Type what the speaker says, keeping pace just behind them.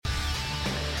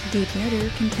Deep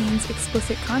Nerder contains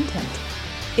explicit content.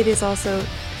 It is also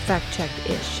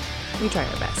fact-checked-ish. We try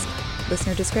our best.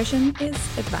 Listener discretion is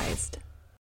advised.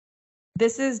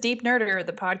 This is Deep Nerder,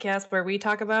 the podcast where we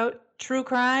talk about true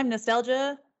crime,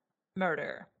 nostalgia,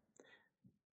 murder.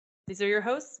 These are your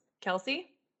hosts, Kelsey.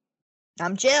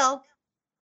 I'm Jill.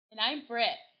 And I'm Britt.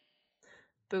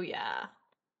 Booyah.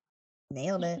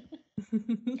 Nailed it.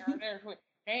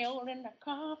 Nailed in the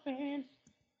coffin.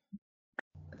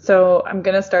 So I'm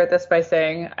going to start this by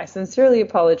saying I sincerely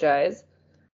apologize.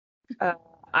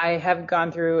 I have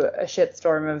gone through a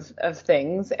shitstorm of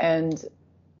things, and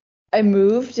I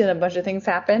moved and a bunch of things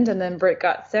happened, and then Britt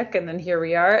got sick, and then here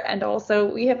we are. And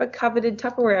also we have a coveted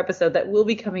Tupperware episode that will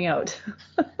be coming out.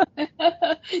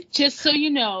 Just so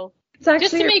you know. It's actually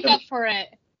just to make up for it.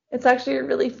 It's actually a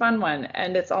really fun one,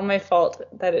 and it's all my fault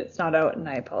that it's not out, and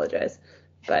I apologize.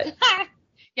 But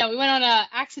yeah, we went on a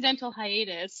accidental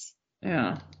hiatus.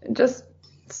 Yeah, just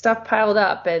stuff piled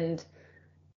up, and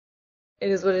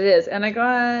it is what it is. And I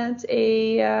got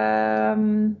a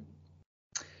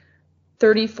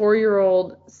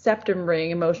 34-year-old septum ring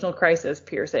emotional crisis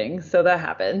piercing, so that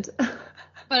happened.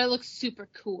 But it looks super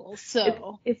cool,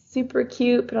 so. It's super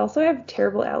cute, but also I have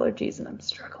terrible allergies, and I'm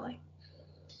struggling.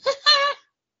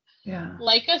 Yeah.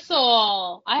 Like us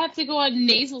all. I have to go on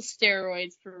nasal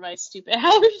steroids for my stupid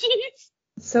allergies.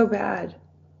 It's so bad.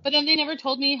 But then they never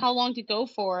told me how long to go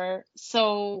for,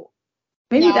 so.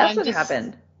 Maybe that's what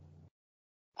happened.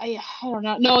 I don't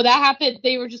know. No, that happened.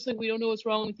 They were just like, we don't know what's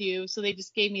wrong with you, so they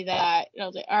just gave me that. And I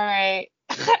was like, all right.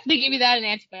 They gave me that and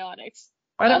antibiotics.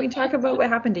 Why don't we talk about what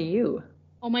happened to you?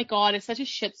 Oh my God, it's such a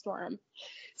shitstorm.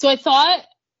 So I thought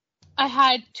I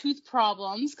had tooth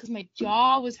problems because my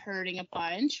jaw was hurting a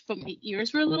bunch, but my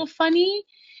ears were a little funny.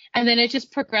 And then it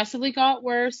just progressively got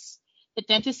worse. The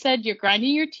dentist said, you're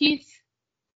grinding your teeth.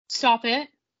 Stop it.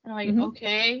 And I'm like,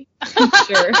 okay.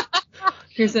 Sure.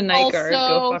 Here's a night guard.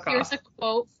 Go fuck off. Here's a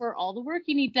quote for all the work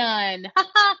you need done.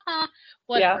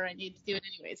 Whatever, I need to do it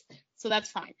anyways. So that's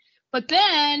fine. But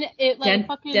then it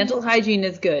dental hygiene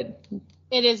is good.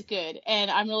 It is good.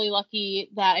 And I'm really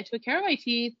lucky that I took care of my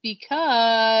teeth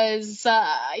because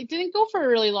I didn't go for a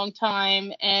really long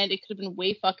time and it could have been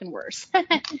way fucking worse.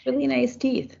 Really nice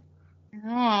teeth.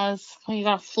 Oh, you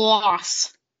gotta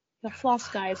floss. You gotta floss,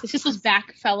 guys. It's just those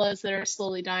back fellas that are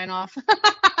slowly dying off.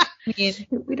 I mean,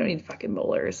 we don't need fucking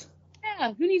molars.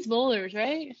 Yeah, who needs molars,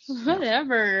 right?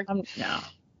 Whatever. No.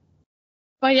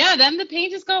 But yeah, then the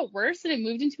pain just got worse and it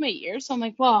moved into my ear. So I'm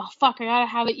like, well, fuck, I gotta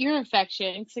have an ear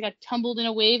infection because I got tumbled in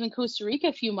a wave in Costa Rica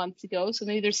a few months ago. So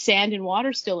maybe there's sand and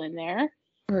water still in there.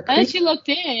 And then she looked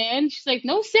in. She's like,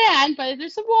 no sand, but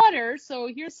there's some water. So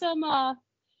here's some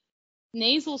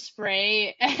nasal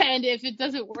spray. And if it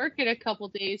doesn't work in a couple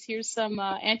days, here's some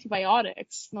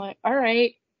antibiotics. And I'm like, all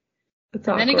right. And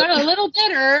then it got a little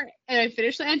better. And I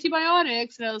finished the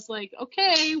antibiotics. And I was like,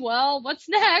 okay, well, what's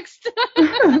next?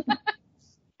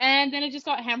 And then it just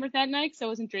got hammered that night because I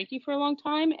wasn't drinking for a long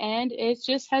time, and it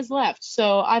just has left.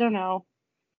 So I don't know.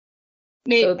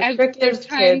 So the trick is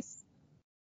kids.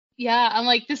 Yeah, I'm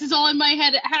like, this is all in my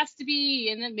head. It has to be,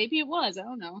 and then maybe it was. I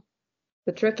don't know.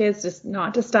 The trick is just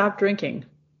not to stop drinking.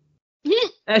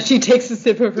 As she takes a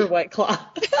sip of her White Claw.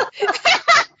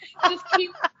 Just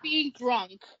keep being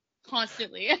drunk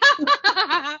constantly.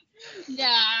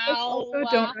 No. Also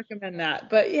don't recommend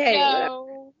that. But yay,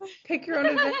 no. Pick your own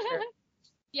adventure.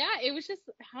 Yeah, it was just,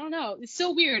 I don't know. It's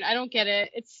so weird. I don't get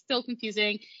it. It's still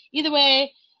confusing. Either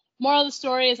way, moral of the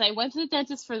story is I went to the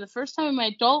dentist for the first time in my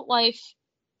adult life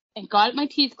and got my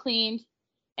teeth cleaned,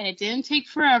 and it didn't take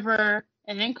forever,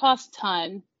 and it didn't cost a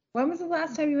ton. When was the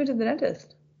last time you went to the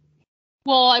dentist?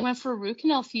 Well, I went for a root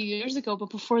canal a few years ago, but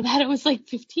before that it was like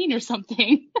 15 or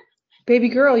something. Baby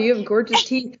girl, you have gorgeous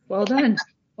teeth. Well done.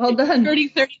 Well done.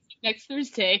 30 next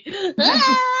Thursday.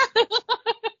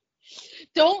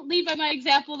 Don't lead by my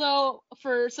example, though.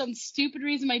 For some stupid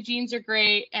reason, my genes are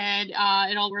great, and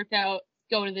it all worked out.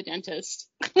 Go to the dentist.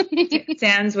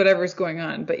 Sans whatever's going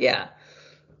on, but yeah.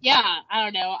 Yeah, I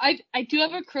don't know. I do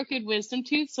have a crooked wisdom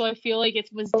tooth, so I feel like it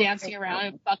was dancing around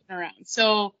and fucking around.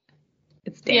 So,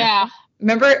 it's dancing. Yeah.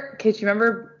 Remember, Kate, you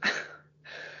remember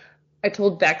I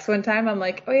told Bex one time, I'm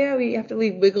like, oh yeah, we have to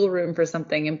leave wiggle room for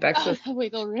something, and Bex was...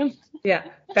 wiggle room. Yeah,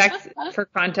 Bex, for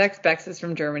context, Bex is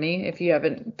from Germany, if you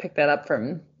haven't picked that up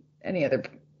from any other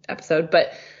episode.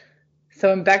 But so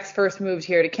when Bex first moved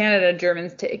here to Canada,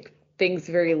 Germans take things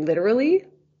very literally.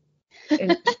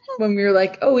 And when we were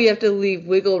like, oh, we have to leave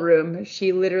wiggle room,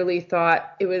 she literally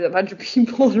thought it was a bunch of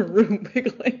people in a room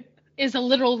wiggling. Is a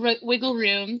literal wiggle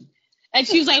room. And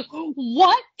she was like,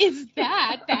 what is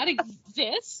that? That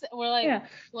exists? And we're like, Yeah.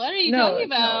 what are you No, talking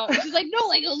about? no. And she's like, no,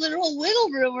 like a literal wiggle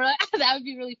room. We're like, that would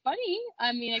be really funny.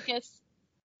 I mean, I guess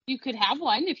you could have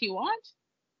one if you want.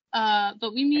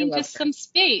 But we mean love just her. some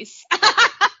space.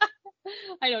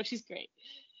 I know, she's great.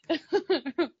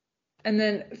 And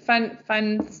then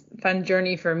fun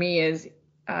journey for me is,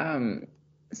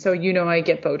 so I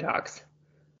get Botox.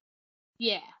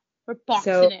 Yeah, we're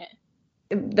boxing So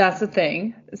it. that's the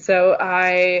thing. So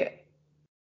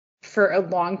for a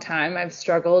long time, I've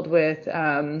struggled with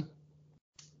my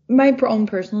own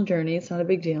personal journey. It's not a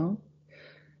big deal,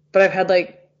 but I've had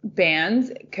like bands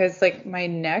because like my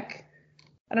neck,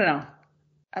 I don't know.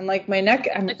 I'm like my neck.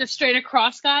 Like the straight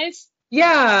across guys. I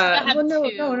Yeah. have Well, no,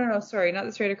 two. no. Sorry, not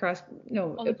the straight across.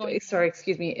 No, Oh, they're going sorry,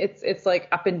 excuse me. It's like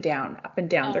up and down, up and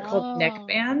down. They're called neck Oh.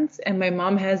 bands, and my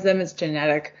mom has them. It's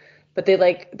genetic, but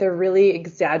they're really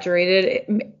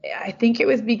exaggerated. I think it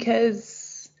was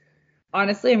because,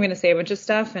 honestly, I'm going to say a bunch of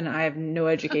stuff, and I have no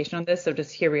education on this, so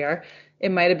just here we are.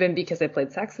 It might have been because I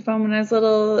played saxophone when I was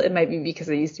little. It might be because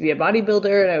I used to be a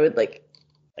bodybuilder, and I would like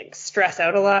stress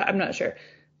out a lot. I'm not sure,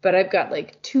 but I've got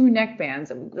like 2 neck bands.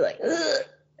 I'm like, ugh.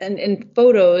 And in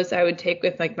photos I would take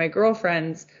with like my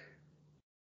girlfriends,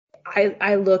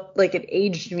 I looked like it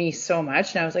aged me so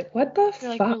much, and I was like, what the You're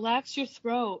like, fuck? relax your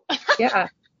throat. Yeah.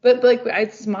 But like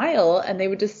I'd smile and they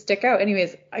would just stick out.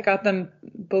 Anyways, I got them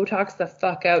Botox the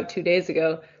fuck out 2 days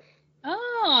ago.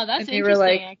 Oh, that's And they were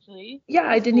interesting, like, actually. yeah, I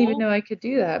That's didn't even cool. know I could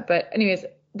do that. But anyways,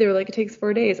 they were like, it takes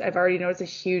 4 days. I've already noticed a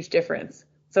huge difference.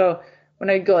 So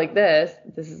when I go like this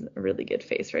is a really good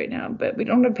face right now, but we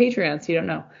don't have Patreon, so you don't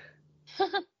know.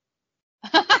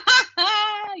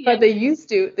 Yeah, But they used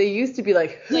to be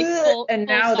like, like full, and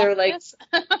full now they're like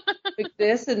softness.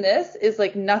 this, and this is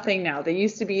like nothing now. They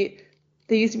used to be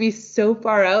so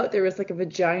far out there was like a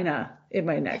vagina in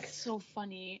my neck. That's so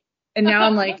funny. And now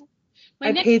I'm like, My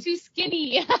I neck's paid, too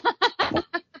skinny.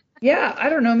 yeah, I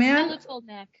don't know, man. Skeletal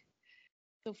neck.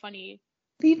 So funny.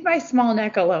 Leave my small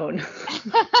neck alone.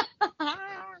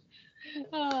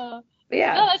 Oh, But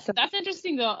yeah, no, so, that's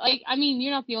interesting though. Like, I mean,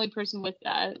 you're not the only person with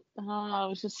that. It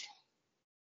was just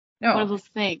one of no. those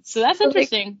things. So that's But like,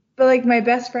 interesting. but like my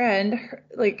best friend,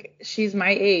 like she's my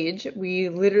age. We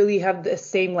literally have the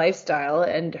same lifestyle,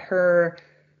 and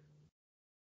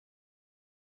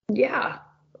yeah,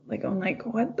 like I'm like,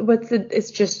 what's it?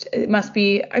 It's just, it must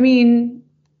be. I mean,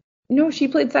 no, she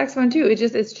played saxophone too.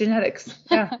 It's genetics.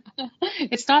 Yeah.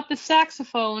 It's not the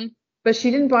saxophone. But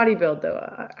she didn't bodybuild though.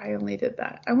 I only did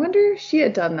that. I wonder if she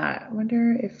had done that. I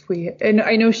wonder if and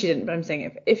I know she didn't, but I'm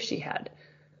saying if she had.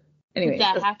 Did Anyways,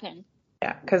 that happen?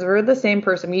 yeah, because we're the same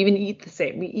person. We even eat the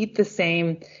same. We eat the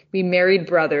same. We married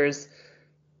brothers.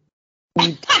 We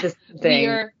did the same We thing.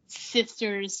 are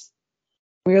sisters.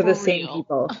 We are the For same real.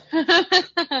 people.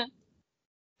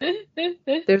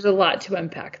 There's a lot to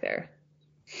unpack there.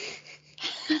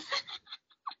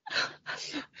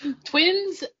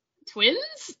 Twins?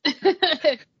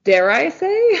 Dare I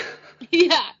say?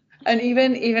 Yeah. And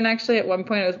even actually at one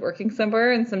point I was working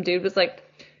somewhere and some dude was like,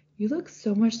 "You look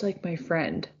so much like my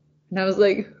friend." And I was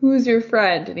like, "Who's your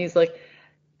friend?" And he's like,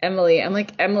 "Emily." I'm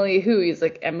like, "Emily who?" He's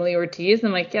like, "Emily Ortiz."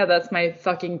 I'm like, "Yeah, that's my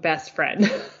fucking best friend."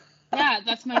 Yeah,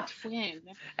 that's my twin.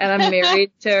 And I'm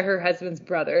married to her husband's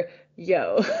brother.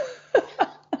 Yo.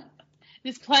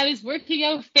 This plan is working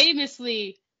out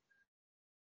famously.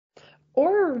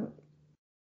 Or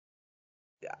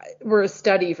we're a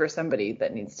study for somebody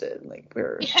that needs to, like,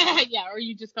 Yeah, or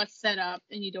you just got set up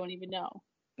and you don't even know.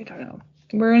 we don't know.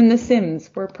 We're in The Sims.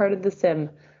 We're part of The Sim.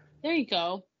 There you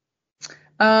go.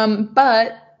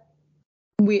 But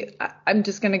I'm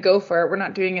just gonna go for it. We're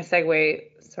not doing a segue.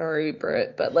 Sorry,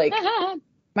 Britt, but like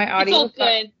my It's audio. all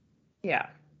good. Yeah,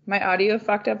 my audio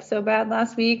fucked up so bad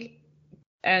last week,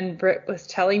 and Britt was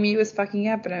telling me it was fucking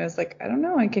up, and I was like, I don't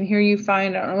know. I can hear you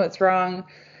fine. I don't know what's wrong.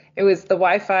 It was the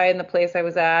Wi-Fi in the place I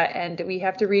was at, and we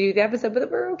have to redo the episode, but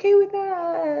we're okay with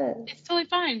that. It's totally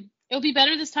fine. It'll be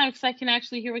better this time because I can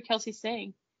actually hear what Kelsey's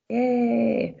saying.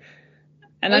 Yay!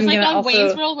 And It was I'm like gonna on also.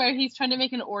 Wayne's World where he's trying to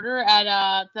make an order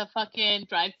at the fucking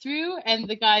drive-thru, and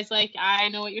the guy's like, I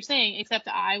know what you're saying, except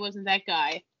I wasn't that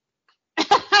guy.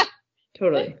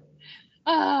 Totally.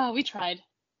 We tried.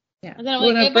 Yeah. And then I'm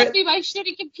Well, like, no, it must be my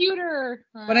shitty computer.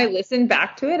 When I listened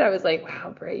back to it, I was like,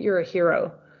 wow, Britt, you're a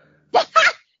hero.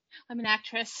 I'm an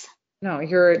actress. No,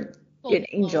 you're Oh, an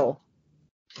angel.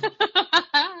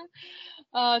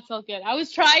 Oh, it's all good. I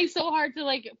was trying so hard to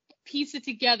like piece it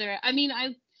together. I mean,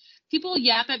 people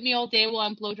yap at me all day while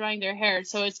I'm blow drying their hair,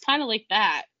 so it's kind of like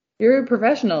that. You're a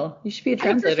professional. You should be a I'm a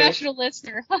translator. professional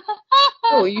listener.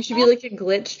 Oh, you should be like a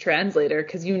glitch translator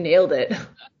because you nailed it.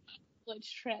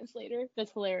 Glitch translator.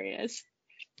 That's hilarious.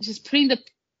 Just putting the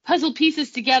puzzle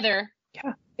pieces together.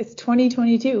 Yeah, it's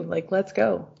 2022. Like, let's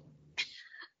go.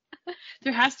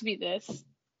 There has to be this.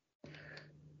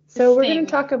 So we're thing. going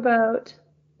to talk about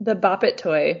the Bop It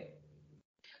toy.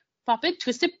 Pop it,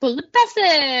 twist it, pull it, pass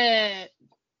it.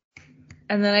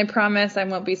 And then I promise I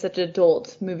won't be such a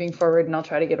dolt moving forward, and I'll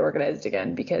try to get organized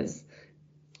again because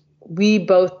we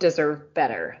both deserve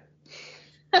better.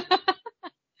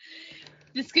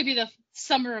 This could be the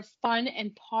summer of fun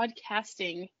and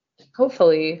podcasting.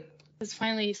 Hopefully. It's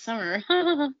finally summer.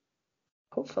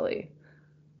 Hopefully.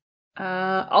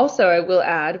 Also, I will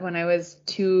add, when I was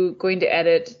going to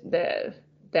edit the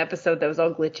episode that was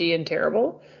all glitchy and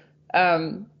terrible,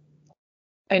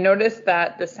 I noticed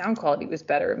that the sound quality was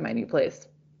better in my new place.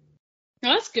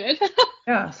 Oh, that's good.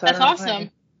 Yeah, so that's awesome.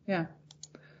 Why. Yeah.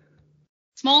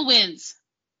 Small wins.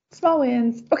 Small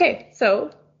wins. Okay,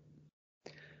 so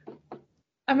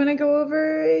I'm going to go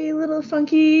over a little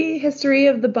funky history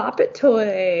of the Bop It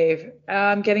toy.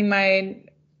 I'm getting my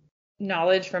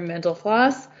knowledge from Mental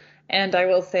Floss, and I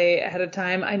will say ahead of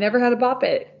time, I never had a Bop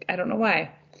It. I don't know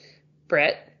why.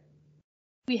 Britt?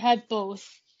 We had both.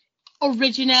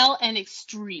 Original and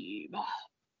extreme.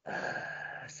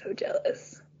 So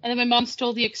jealous. And then my mom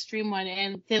stole the extreme one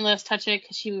and didn't let us touch it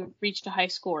because she reached a high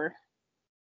score.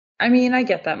 I mean, I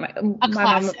get that. A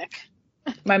classic.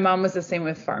 My mom was the same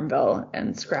with Farmville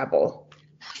and Scrabble.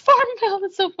 Farmville,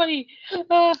 that's so funny.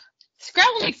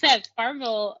 Scrabble makes sense.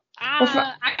 Farmville,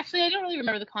 actually, I don't really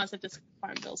remember the concept of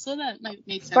Farmville, so that might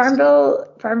make sense.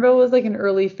 Farmville was like an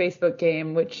early Facebook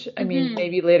game, which, I mean,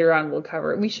 maybe later on we'll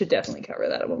cover. We should definitely cover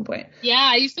that at one point. Yeah,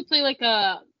 I used to play like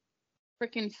a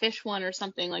freaking fish one or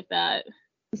something like that.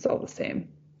 It's all the same.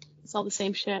 It's all the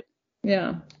same shit.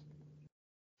 Yeah.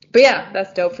 But yeah,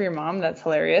 that's dope for your mom. That's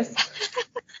hilarious.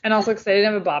 And also excited to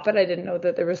have a Bop It. I didn't know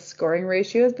that there was scoring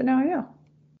ratios, but now I know.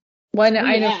 One,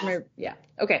 I know from my, yeah.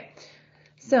 Okay.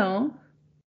 So,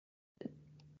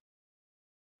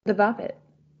 the Bop It.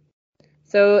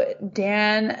 So,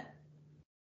 Dan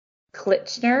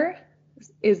Klitschner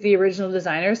is the original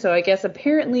designer. So, I guess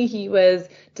apparently he was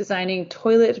designing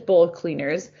toilet bowl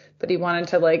cleaners, but he wanted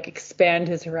to like expand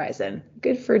his horizon.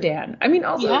 Good for Dan. I mean,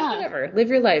 also, whatever. Live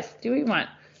your life. Do what you want.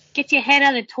 Get your head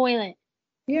out of the toilet.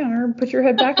 Yeah, or put your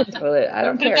head back in the toilet. I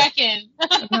don't care. Put it back in.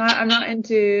 I'm not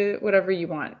into whatever you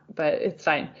want, but it's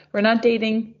fine. We're not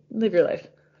dating. Live your life.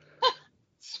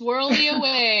 Swirly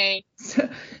away.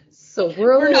 So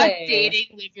we're not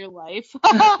dating. Live your life.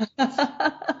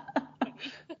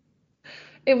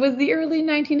 It was the early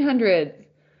 1900s,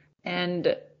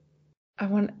 and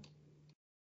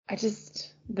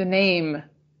the name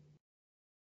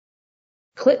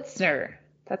Klitschner.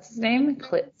 That's his name,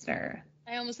 Klitschner.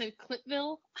 I almost said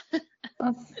Clipville.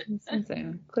 That's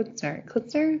insane.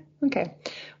 Klitschner? Okay.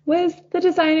 Was the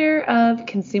designer of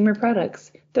consumer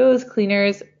products. Those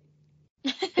cleaners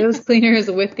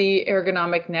with the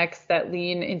ergonomic necks that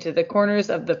lean into the corners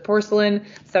of the porcelain.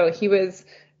 So he was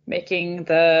making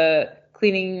the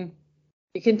cleaning.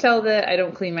 You can tell that I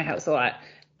don't clean my house a lot.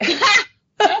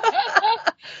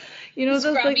 You know,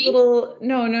 those like little,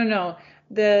 no.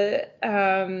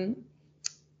 The,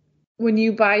 when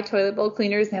you buy toilet bowl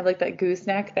cleaners, they have like that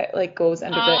gooseneck that like goes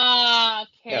under the. Ah,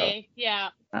 okay, yeah.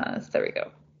 So there we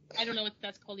go. I don't know what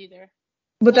that's called either.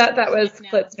 But that was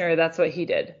Klitschner. That's what he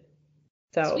did.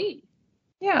 So sweet.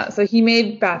 Yeah, so he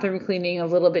made bathroom cleaning a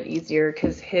little bit easier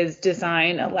because his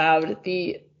design allowed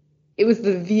it was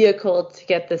the vehicle to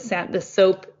get the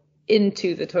soap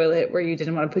into the toilet where you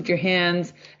didn't want to put your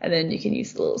hands, and then you can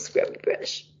use the little scrubby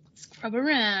brush. Scrub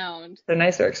around. So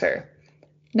nice work, sir.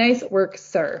 Nice work,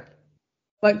 sir.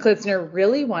 What Klitschner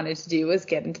really wanted to do was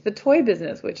get into the toy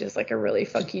business, which is like a really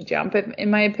funky jump, in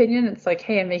my opinion. It's like,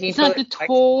 hey, I'm making. It's not the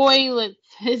toilet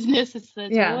business; it's the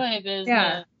toy business.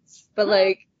 Yeah, but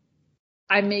like,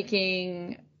 I'm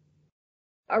doing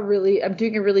a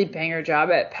really banger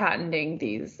job at patenting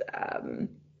these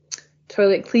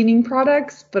toilet cleaning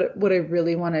products. But what I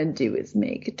really want to do is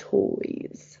make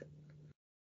toys.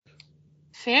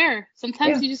 Fair.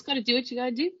 Sometimes you just got to do what you got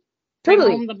to do.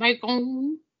 Totally.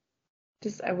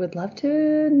 I would love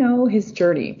to know his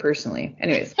journey personally.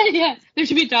 Anyways. Yeah, there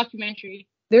should be a documentary.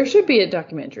 There should be a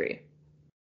documentary,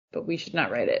 but we should not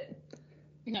write it.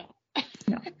 No.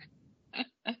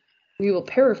 We will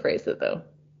paraphrase it though.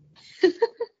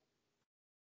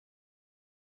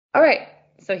 All right.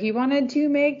 So he wanted to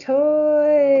make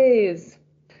toys.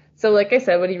 So like I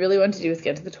said, what he really wanted to do was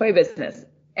get into the toy business.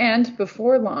 And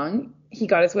before long, he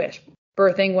got his wish,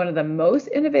 birthing one of the most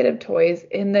innovative toys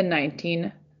in the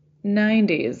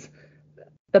 1990s,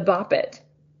 the Bop It.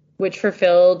 which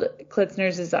fulfilled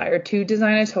Klitzner's desire to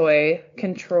design a toy that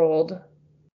controlled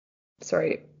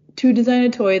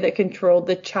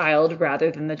the child rather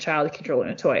than the child controlling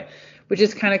a toy, which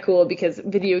is kind of cool because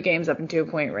video games up until a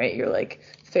point, right? You're like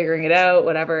figuring it out,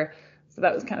 whatever. So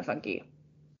that was kind of funky.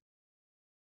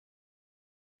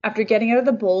 After getting out of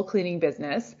the bowl cleaning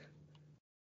business,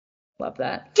 love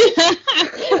that.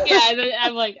 Yeah,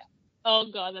 I'm like, oh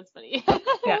god, that's funny.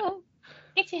 Yeah.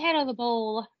 Get your head out of the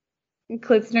bowl.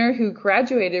 Klitzner, who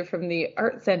graduated from the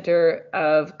Art Center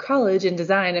of College in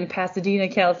Design in Pasadena,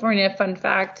 California. Fun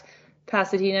fact,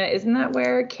 Pasadena, isn't that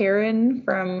where Karen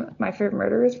from My Favorite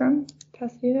Murder is from?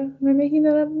 Pasadena? Am I making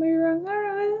that up? Am I wrong? I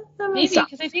don't know. Maybe,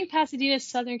 because I think Pasadena is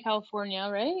Southern California,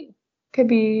 right? Could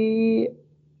be.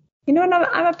 You know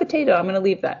what? I'm a potato. I'm going to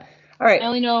leave that. All right. I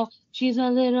only know she's a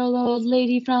little old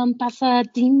lady from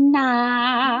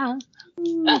Pasadena.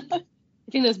 I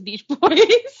think that's Beach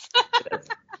Boys.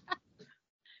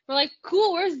 We're like,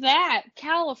 cool, where's that?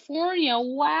 California,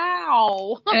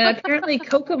 wow. And apparently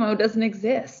Kokomo doesn't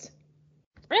exist.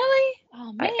 Really?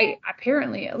 Oh, man.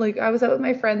 Apparently, like, I was out with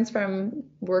my friends from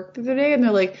work the other day, and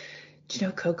they're like, do you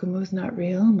know Kokomo's not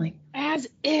real? I'm like, as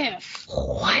if.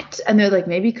 What? And they're like,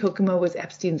 maybe Kokomo was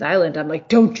Epstein's island. I'm like,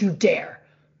 don't you dare.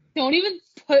 Don't even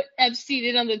put Epstein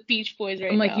in on the Beach Boys right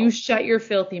now. I'm like, you shut your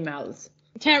filthy mouths.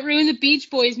 Can't ruin the Beach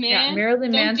Boys, man. Yeah,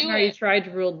 Marilyn Manson already tried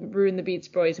to ruin the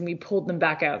Beach Boys, and we pulled them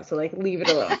back out. So, like, leave it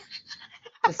alone.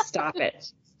 Just stop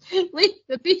it. Leave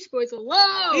the Beach Boys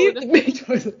alone. Leave the Beach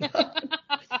Boys alone.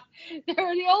 They're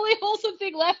the only wholesome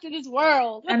thing left in this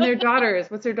world. And their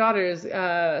daughters. What's their daughters?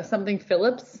 Something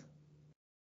Phillips?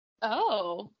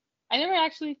 Oh. I never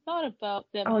actually thought about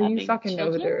them. Oh, you fucking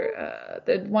know who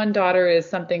the one daughter is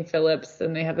something Phillips,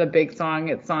 and they have a big song.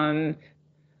 It's on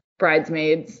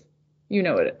Bridesmaids. You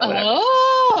know it. Whatever.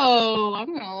 Oh,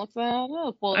 I'm gonna look that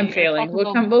up. Well, I'm failing.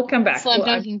 We'll come back. Slam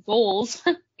dunking goals.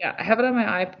 Yeah, I have it on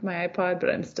my iPod, but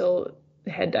I'm still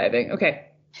head diving. Okay.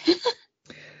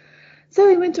 So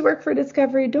he went to work for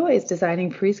Discovery Toys,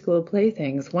 designing preschool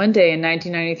playthings. One day in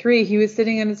 1993, he was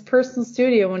sitting in his personal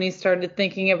studio when he started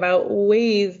thinking about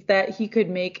ways that he could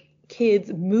make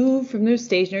kids move from their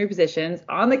stationary positions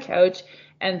on the couch,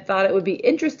 and thought it would be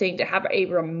interesting to have a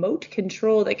remote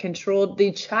control that controlled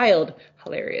the child.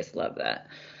 Hilarious. Love that.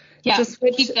 Yeah,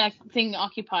 keep that thing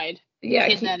occupied.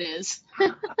 Yeah. That is.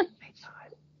 Oh my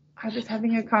God. I was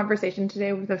having a conversation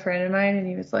today with a friend of mine, and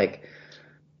he was like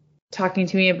talking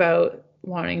to me about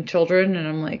wanting children, and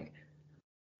I'm like,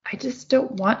 I just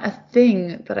don't want a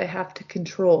thing that I have to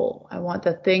control. I want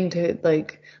the thing to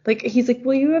like he's like,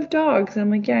 well, you have dogs. And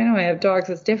I'm like, yeah, I know I have dogs.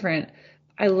 It's different.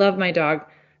 I love my dog.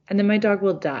 And then my dog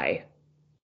will die.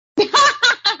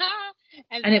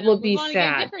 and it will be sad.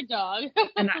 Get a different dog.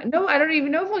 And I don't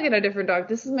even know if I'll get a different dog.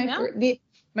 This is my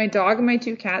my dog and my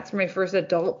two cats are my first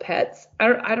adult pets.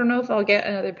 I don't know if I'll get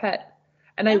another pet.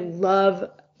 And I love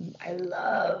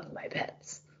my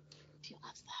pets. She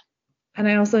loves them. And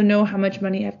I also know how much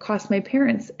money I've cost my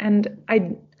parents. And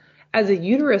I, as a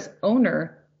uterus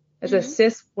owner, as a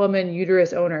cis woman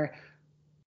uterus owner,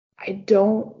 I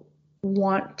don't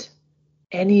want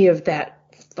any of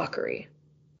that fuckery.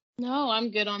 No,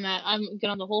 I'm good on that. I'm good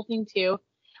on the whole thing too.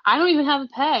 I don't even have a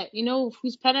pet. You know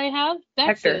whose pet I have?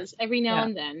 Bex's, every now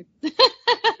and then.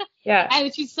 Yeah.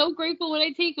 And she's so grateful when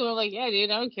I take him. I'm like, yeah, dude,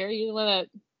 I don't care. You want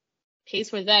to pay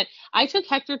for that. I took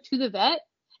Hector to the vet,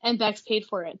 and Bex paid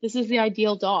for it. This is the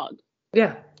ideal dog.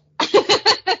 Yeah.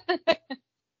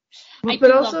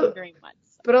 But also, love him very much.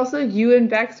 But also, you and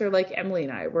Bex are like Emily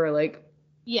and I. We're like,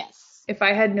 yes. If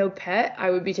I had no pet, I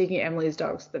would be taking Emily's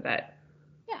dogs to the vet.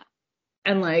 Yeah.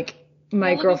 And like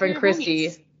my girlfriend Christy.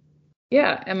 Homies.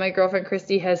 Yeah, and my girlfriend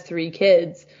Christy has 3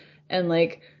 kids, and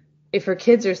like if her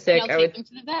kids are sick, I would take them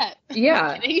to the vet.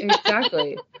 Yeah,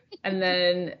 exactly. And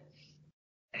then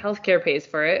healthcare pays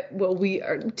for it. Well, we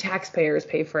are taxpayers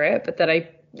pay for it, but then I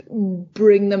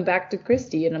bring them back to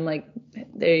Christy, and I'm like,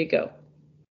 there you go.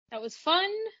 That was fun.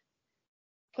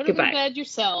 Put Goodbye. them in bed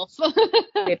yourself.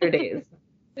 Later days.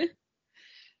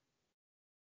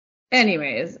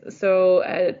 Anyways, so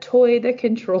a toy that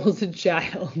controls a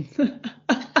child.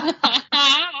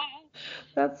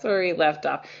 That's where we left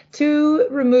off. 2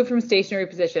 removed from stationary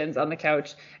positions on the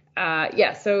couch.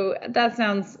 So that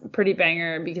sounds pretty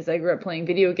banger because I grew up playing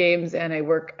video games and I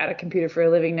work at a computer for a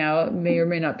living now. It may or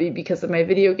may not be because of my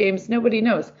video games. Nobody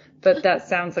knows. But that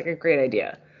sounds like a great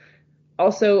idea.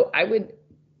 Also, I would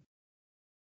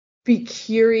be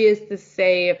curious to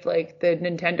say if like the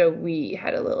Nintendo Wii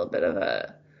had a little bit of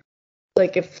a,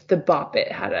 like if the Bop It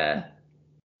had a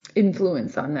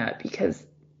influence on that, because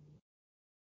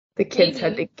the kids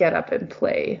had to get up and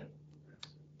play.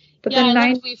 But yeah,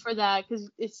 I love Wii for that because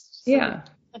it's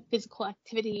just a physical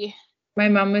activity. My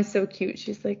mom was so cute.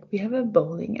 She's like, we have a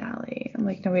bowling alley. I'm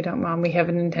like, no, we don't, Mom. We have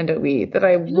a Nintendo Wii that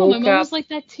I I know, my woke mom up. was like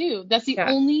that too. That's the Yeah,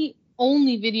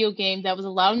 only video game that was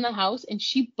allowed in the house, and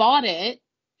she bought it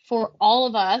for all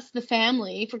of us, the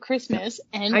family, for Christmas.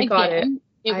 And I got it. again,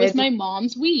 it I was had to, my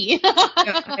mom's Wii.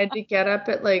 yeah, I had to get up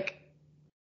at like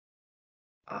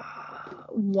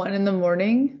 1 in the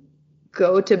morning,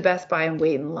 go to Best Buy and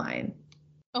wait in line.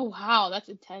 Oh wow, that's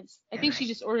intense. I And think she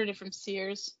just ordered it from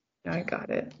Sears, I got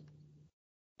it.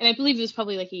 and I believe it was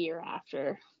probably like a year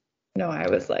after. No, I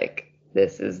was like,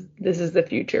 this is the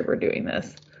future. We're doing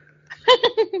this.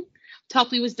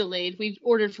 Topley was delayed. We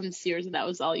ordered from Sears, and that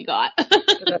was all you got.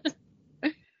 So that's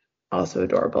also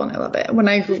adorable, and I love it. When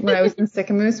I was in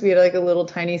Sycamoose, we had like a little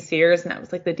tiny Sears, and that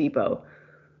was like the depot.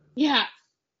 Yeah,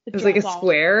 the It was like a drop off.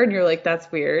 square, and you're like,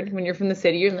 that's weird. When you're from the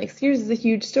city, you're like, Sears is a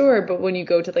huge store, but when you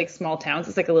go to like small towns,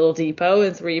 it's like a little depot.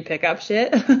 It's where you pick up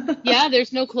shit. Yeah,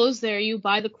 there's no clothes there. You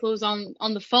buy the clothes on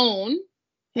the phone, and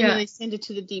Yeah. then they send it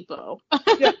to the depot.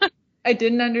 Yeah. I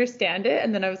didn't understand it,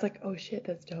 and then I was like, oh shit,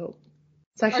 that's dope.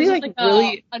 It's Ours actually is like like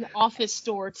really an office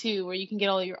store too, where you can get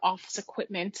all your office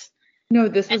equipment no,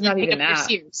 this was and then not pick even up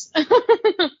your that. Sears.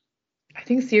 I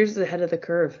think Sears is ahead of the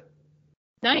curve.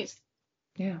 Nice.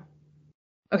 Yeah.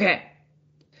 Okay.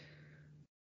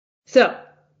 So,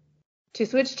 to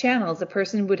switch channels, a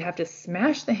person would have to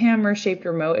smash the hammer-shaped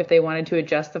remote if they wanted to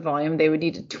adjust the volume. They would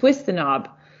need to twist the knob.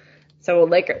 So,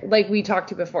 like we talked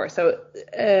to before. So,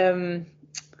 did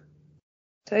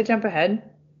I jump ahead?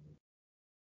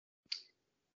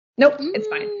 Nope, it's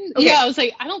fine. Okay. Yeah, I was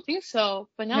like, I don't think so,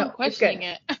 but now No, I'm it's questioning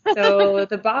good. it. So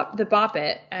the bop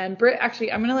it, and Britt,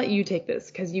 actually, I'm gonna let you take this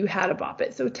because you had a bop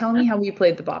it. So tell me how we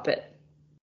played the bop it.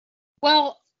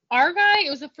 Well, our guy, it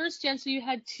was the first gen, so you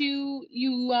had two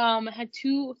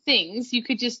things. You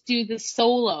could just do the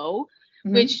solo,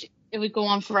 Mhm. which it would go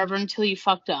on forever until you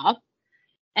fucked up,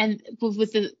 and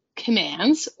with the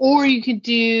commands, or you could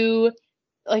do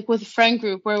like with a friend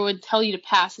group where it would tell you to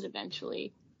pass it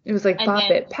eventually. It was like And bop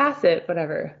then it, pass it,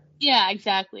 whatever. yeah,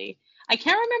 exactly. I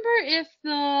can't remember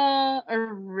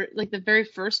if like the very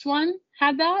first one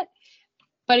had that,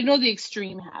 but I know the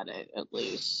extreme had it at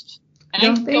least. And I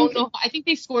Don't don't think, know. I think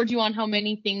they scored you on how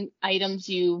many items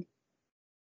you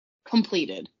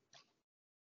completed.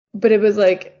 but it was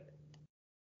like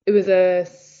it was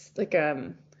like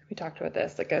we talked about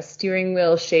this, like a steering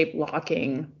wheel shaped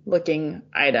looking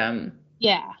item.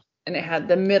 Yeah. And it had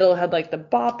the middle had like the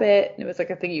bop it, and it was like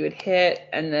a thing you would hit,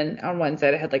 and then on one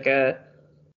side it had like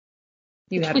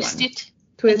you had Twist one. it.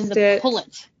 Twist and then it. pull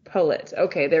it. Pull it.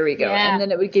 Okay, there we go. Yeah. And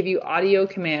then it would give you audio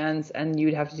commands, and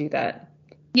you'd have to do that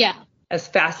Yeah. as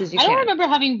fast as you I can. don't remember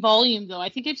having volume though. I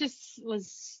think it just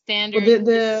was standard. Well,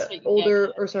 this is what the you older,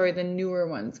 get. or sorry, the newer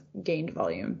ones gained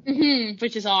volume.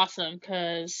 Which is awesome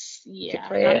because yeah,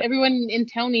 play not it. everyone in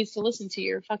town needs to listen to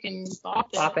your fucking bop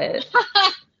it. Bop it.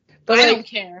 But I like, don't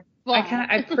care. But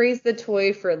I praise the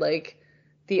toy for like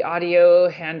the audio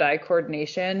hand-eye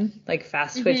coordination, like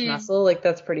fast twitch muscle. Like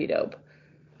that's pretty dope.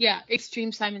 yeah,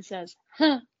 Extreme Simon Says.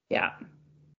 Huh. Yeah.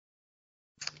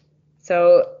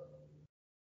 So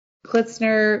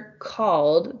Klitzner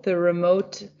called the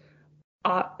remote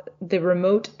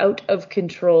out of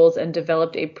controls and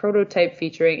developed a prototype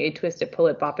featuring a twist it, pull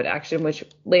it, bop it action, which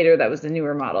later that was the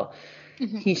newer model.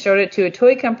 He showed it to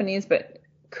toy companies, but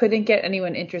couldn't get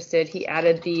anyone interested. He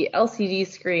added the LCD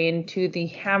screen to the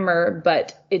hammer,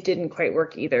 but it didn't quite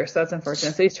work either. So that's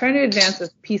unfortunate. So he's trying to advance this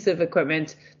piece of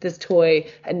equipment, this toy,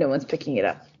 and no one's picking it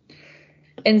up.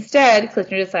 Instead,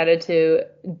 Klitzner decided to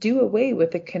do away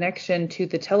with the connection to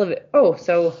the television.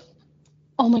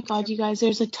 Oh my god, you guys,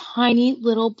 there's a tiny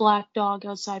little black dog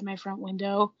outside my front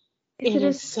window. It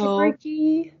is so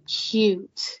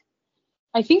cute.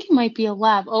 I think it might be a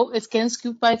lab. Oh, it's getting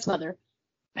scooped by its mother.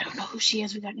 I don't know who she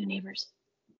is. We got new neighbors.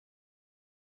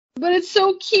 But it's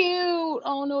so cute.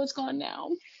 Oh no, it's gone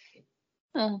now.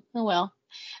 Oh well.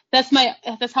 That's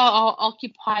how I'll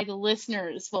occupy the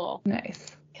listeners. Well,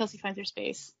 nice. Kelsey finds her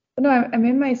space. No, I'm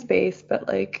in my space, but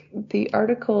like the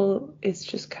article is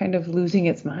just kind of losing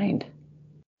its mind.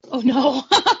 Oh no.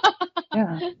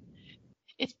 Yeah.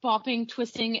 It's bopping,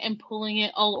 twisting, and pulling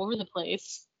it all over the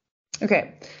place.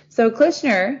 Okay. So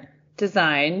Klitzner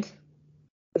designed,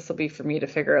 this will be for me to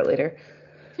figure out later.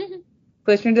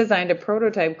 Klitzner designed a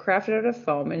prototype crafted out of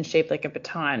foam and shaped like a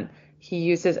baton. He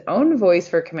used his own voice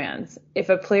for commands. If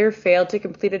a player failed to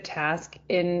complete a task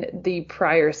in the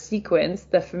prior sequence,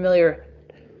 the familiar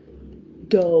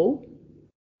do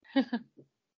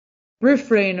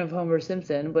refrain of Homer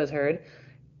Simpson was heard.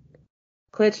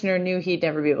 Klitschner knew he'd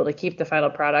never be able to keep the final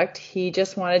product. He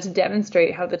just wanted to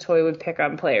demonstrate how the toy would pick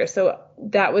on players. So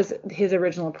that was his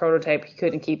original prototype. He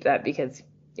couldn't keep that because,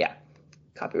 yeah,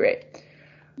 copyright.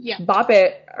 Yeah. Bop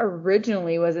It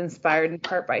originally was inspired in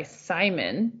part by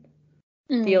Simon,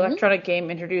 the electronic game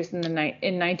introduced in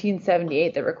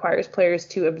 1978 that requires players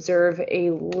to observe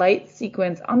a light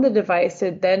sequence on the device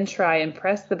to then try and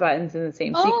press the buttons in the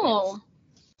same sequence. Oh,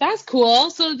 that's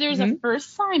cool. So there's a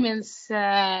first Simon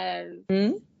says.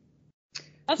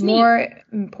 That's More neat.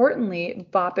 importantly,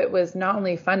 Bop It was not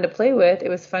only fun to play with, it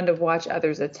was fun to watch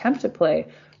others attempt to play.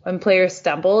 When players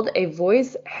stumbled, a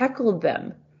voice heckled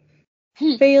them.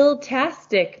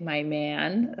 Fail-tastic, my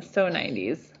man. So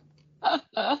 90s.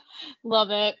 Love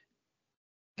it.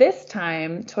 This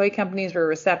time, toy companies were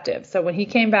receptive. So when he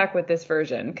came back with this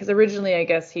version, because originally I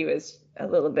guess he was a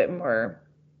little bit more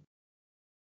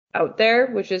out there,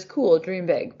 which is cool, dream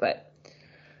big, but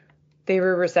they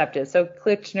were receptive. So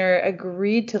Klitschner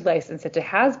agreed to license it to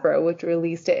Hasbro, which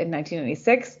released it in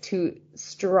 1996 to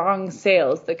strong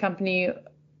sales. The company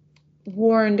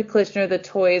warned Klitschner the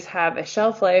toys have a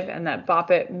shelf life and that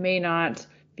Bop It may not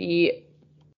be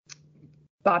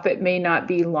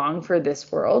long for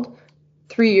this world.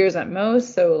 3 years at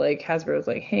most. So like Hasbro's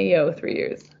like, hey yo, 3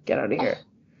 years, get out of here.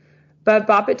 But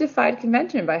Bop It defied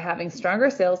convention by having stronger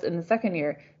sales in the second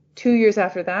year. 2 years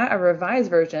after that, a revised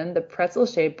version, the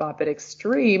pretzel-shaped Bop It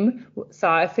Extreme,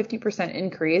 saw a 50%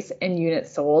 increase in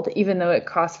units sold, even though it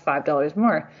cost $5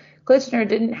 more. Klitschner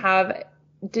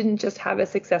didn't just have a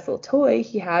successful toy,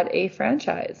 he had a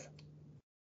franchise.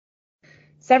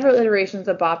 Several iterations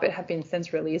of Bop It have been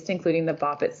since released, including the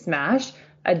Bop It Smash,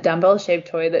 a dumbbell-shaped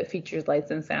toy that features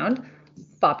lights and sound,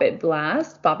 Bop It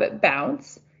Blast, Bop It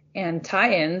Bounce, and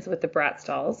tie-ins with the Bratz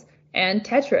dolls, and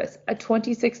Tetris, a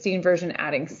 2016 version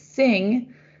adding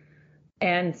Sing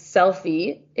and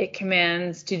Selfie. It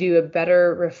commands to do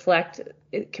better reflect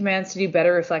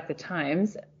the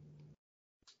times.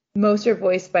 Most are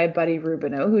voiced by Buddy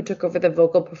Rubino, who took over the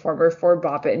vocal performer for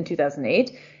Bop It in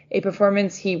 2008, a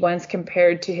performance he once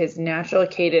compared to his natural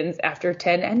cadence after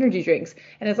 10 energy drinks.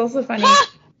 And it's also funny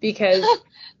because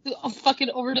fucking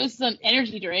overdoses on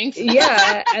energy drinks.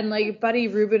 Yeah, and like Buddy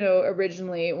Rubino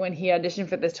originally, when he auditioned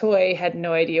for this toy, had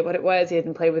no idea what it was. He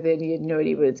hadn't played with it. He had no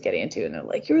idea what he was getting into. And they're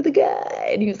like, "You're the guy,"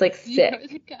 and he was like, "Sick." You're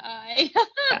the guy.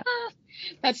 Yeah.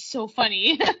 That's so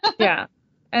funny. Yeah.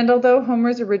 And although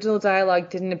Homer's original dialogue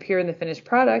didn't appear in the finished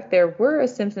product, there were a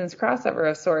Simpsons crossover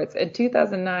of sorts. In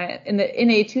 2009, in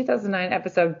a 2009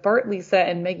 episode, Bart, Lisa,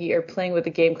 and Meggie are playing with a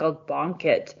game called Bonk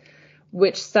It,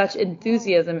 which such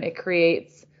enthusiasm it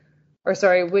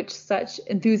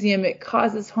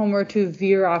causes Homer to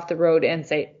veer off the road and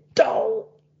say, "Don't."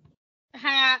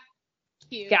 Ha.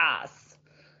 Cute. Gas.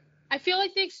 I feel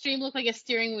like the Extreme looked like a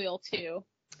steering wheel too.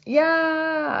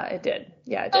 Yeah, it did.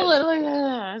 Yeah, it did. A little. I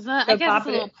guess it's a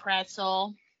little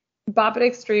pretzel. Bop It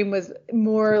Extreme was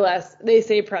more or less, they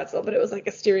say pretzel, but it was like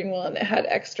a steering wheel and it had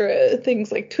extra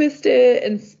things like twist it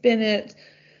and spin it.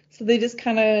 So they just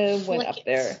kind of went up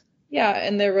there. Yeah,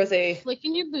 and there was a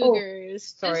flicking your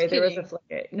boogers. Sorry, there was a flick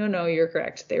it. No, you're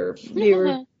correct. They were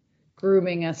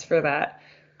grooming us for that.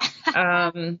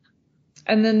 And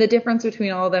then the difference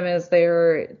between all of them is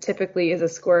there typically is a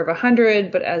score of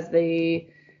 100, but as they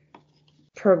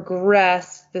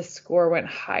progressed, the score went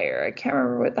higher. I can't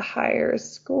remember what the higher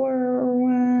score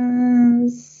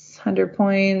was. 100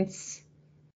 points.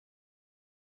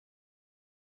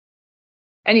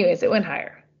 Anyways, it went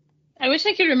higher. I wish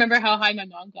I could remember how high my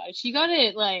mom got it. She got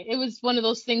it like, it was one of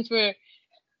those things where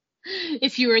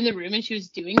if you were in the room and she was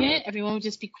doing it, everyone would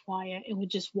just be quiet and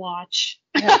would just watch.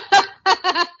 Yeah.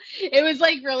 It was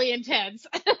like really intense.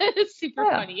 It's super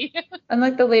funny. And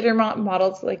like the later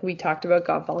models, like we talked about,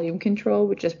 got volume control,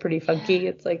 which is pretty funky. Yeah.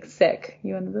 It's like sick.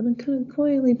 You want to really kind of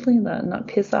quietly play that and not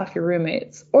piss off your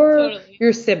roommates or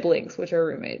your siblings, which are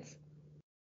roommates.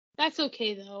 That's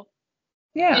okay though.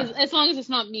 Yeah. As long as it's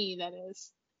not me, that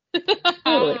is.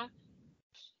 Totally.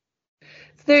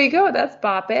 So there you go. That's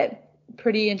Bop It.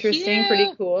 Pretty interesting,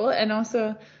 pretty cool. And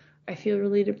also, I feel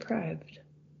really deprived.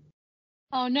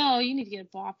 Oh no, you need to get a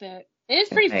Bop It. It is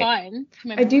pretty fun.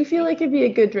 I do feel like it'd be a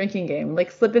good drinking game, like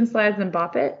Slip and Slides and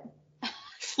Bop It.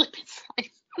 Slip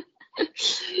and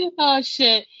Slides. Oh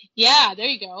shit. Yeah, there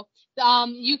you go.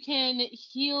 You can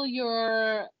heal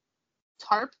your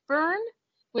tarp burn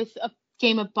with a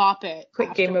game of Bop It.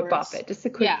 Quick game of Bop It. Just a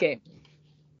quick game.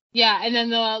 Yeah, and then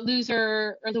the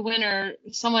loser or the winner,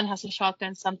 someone has to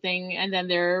shotgun something, and then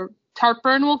their tarp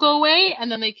burn will go away, and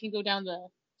then they can go down the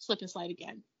slip and slide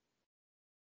again.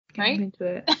 Right? I'm into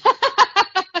it.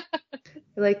 I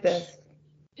like this.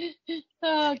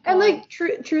 Oh, And God. like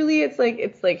truly, it's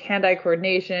like hand-eye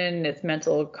coordination, it's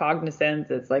mental cognizance.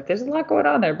 It's like there's a lot going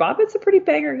on there. Bob, it's a pretty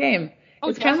banger game. Oh,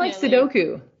 It's kind of like definitely.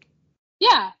 Sudoku.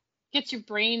 Yeah, gets your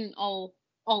brain all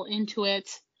into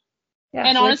it. Yeah,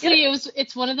 And so like, honestly,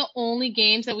 it's one of the only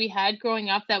games that we had growing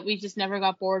up that we just never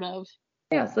got bored of.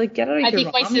 so like get out of I your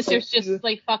think my mom. sister's Like, just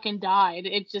like fucking died.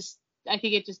 I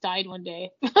think it just died one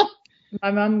day.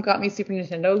 my mom got me Super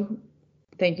Nintendo.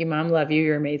 Thank you, Mom. Love you.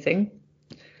 You're amazing.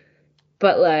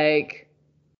 But like,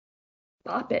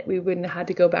 bop it. We wouldn't have had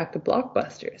to go back to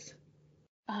Blockbusters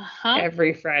Uh-huh.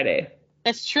 every Friday.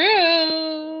 That's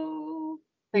true.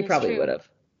 We That is probably true. would have.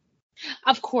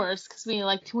 Of course, because we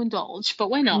like to indulge,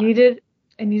 but why I not? needed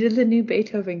the new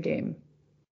Beethoven game.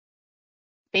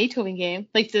 Beethoven game?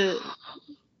 Like the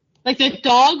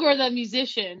dog or the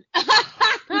musician?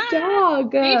 The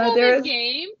dog. Beethoven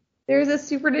game? There was a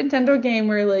Super Nintendo game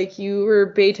where like you were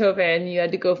Beethoven, you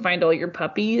had to go find all your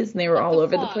puppies and they were What all the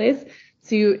over the fuck? place.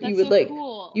 So you That's would so like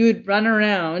cool. you would run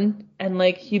around and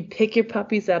like you'd pick your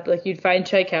puppies up, like you'd find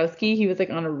Tchaikovsky, he was like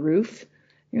on a roof.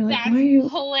 You're like, That's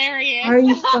hilarious. why are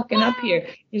you fucking up here?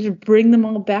 You should bring them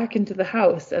all back into the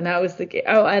house. And that was the game.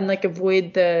 Oh, and like avoid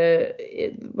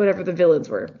whatever the villains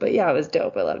were. But yeah, it was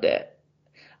dope. I loved it.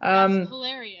 That's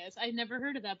hilarious. I've never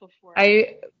heard of that before.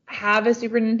 I have a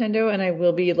Super Nintendo and I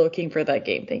will be looking for that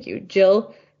game. Thank you.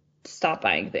 Jill, stop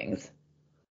buying things.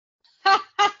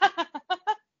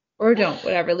 Or don't.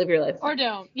 Whatever. Live your life. Or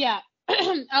don't. Yeah.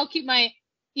 I'll keep my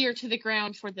ear to the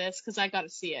ground for this because I gotta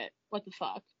see it. What the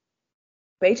fuck?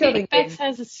 Beethoven Bex game.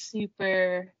 has a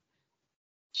super.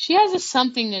 She has a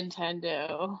something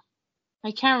Nintendo.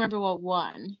 I can't remember what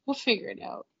one. We'll figure it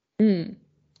out. I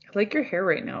like your hair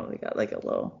right now. We got like a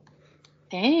low.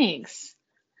 Thanks.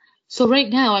 So right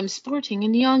now I'm sporting a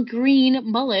neon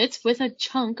green mullet with a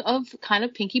chunk of kind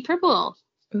of pinky purple.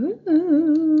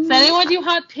 Ooh. So I didn't want to do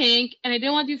hot pink and I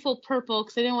didn't want to do full purple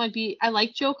because I didn't want to be. I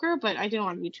like Joker, but I didn't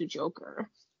want to be too Joker.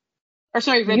 Or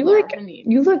sorry, Riddler.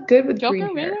 You look good with Joker,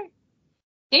 green hair. Riddler.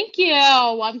 Thank you.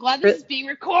 I'm glad this is being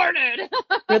recorded.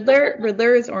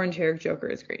 Riddler is orange hair. Joker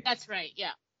is green. That's right.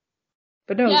 Yeah.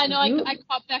 But no. Yeah, no, I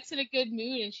caught Bex in a good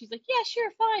mood, and she's like, "Yeah, sure,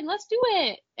 fine, let's do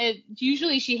it." And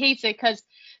usually she hates it because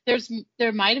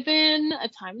there might have been a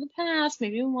time in the past,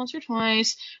 maybe even once or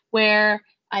twice, where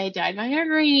I had dyed my hair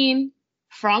green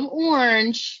from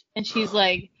orange, and she's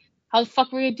like, "How the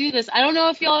fuck are we gonna do this?" I don't know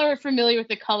if y'all are familiar with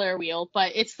the color wheel,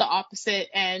 but it's the opposite.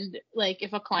 And like,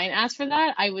 if a client asked for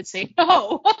that, I would say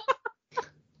no.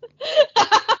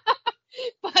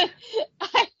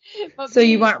 But so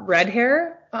you want red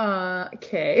hair?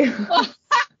 Okay. And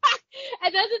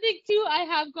that's the thing too. I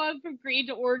have gone from green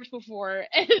to orange before,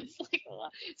 and it's like,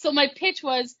 so my pitch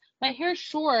was my hair's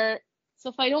short, so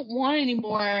if I don't want it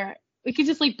anymore, we could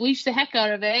just like bleach the heck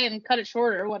out of it and cut it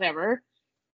shorter, whatever.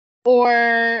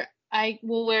 Or I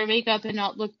will wear makeup and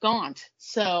not look gaunt.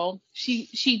 So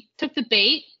she took the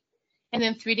bait, and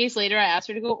then 3 days later I asked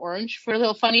her to go orange for a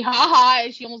little funny ha-ha,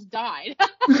 and she almost died.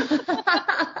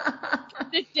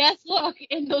 The death look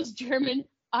in those German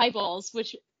eyeballs,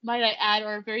 which might I add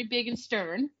are very big and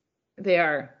stern. They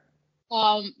are.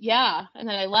 Yeah, and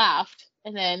then I laughed,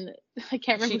 and then I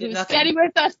can't remember who was nothing. standing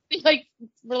with us. Like,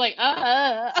 we're like,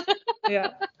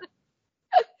 Yeah.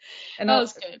 And that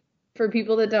was good. For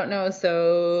people that don't know,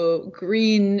 so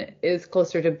green is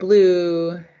closer to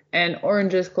blue and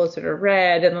orange is closer to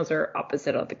red, and those are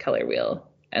opposite on the color wheel.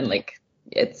 And like,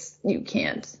 you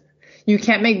can't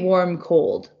make warm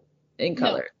cold in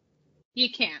color. No, you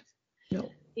can't. No.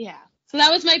 Yeah. So that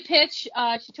was my pitch.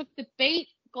 She took the bait.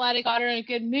 Glad I got her in a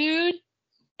good mood.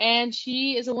 And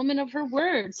she is a woman of her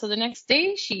word. So the next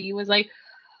day she was like,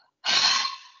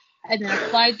 and then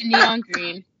applied the neon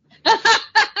green.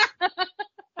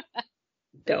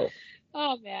 Dope.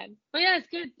 Oh, man. But yeah, it's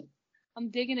good. I'm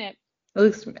digging it. It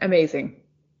looks amazing.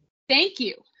 Thank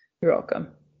you. You're welcome.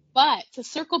 But to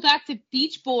circle back to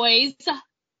Beach Boys,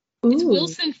 Ooh. it's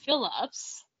Wilson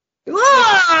Phillips.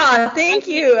 Ah, thank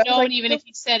you. No, even if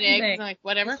you said it, 'cause I'm like,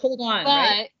 whatever. Just hold on. But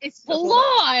right? it's hold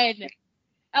on.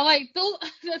 I like,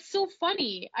 that's so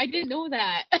funny. I didn't know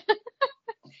that.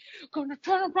 Gonna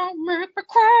turn around, make me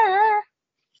cry.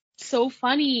 So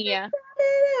funny. That's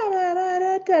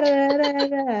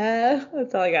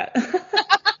all I got.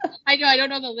 I know, I don't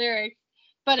know the lyrics,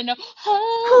 but I know.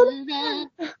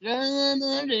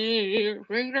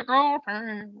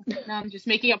 Now I'm just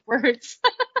making up words.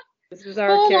 This was our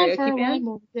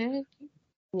karaoke band.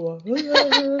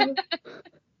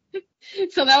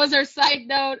 So that was our side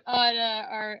note on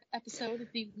our episode of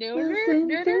the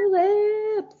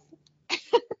Nerder.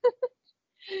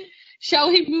 Shall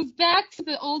we move back to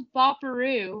the old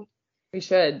Bopperoo? We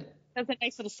should. That's a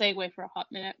nice little segue for a hot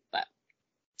minute. But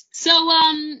so,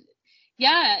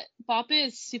 yeah, Bop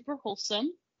is super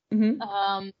wholesome.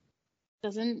 Mm-hmm.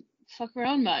 Doesn't fuck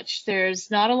around much. There's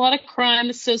not a lot of crime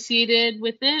associated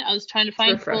with it. I was trying to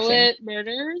find refreshing. bullet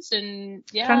murders, and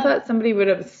yeah, Kind of thought somebody would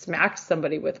have smacked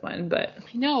somebody with one, but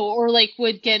I know, or like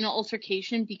would get in an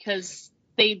altercation because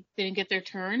they didn't get their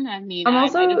turn. I mean, I'm I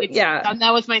also might have done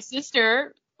that with my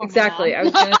sister. Or exactly. my I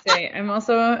mom. was gonna say I'm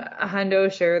also a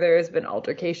hundo sure there's been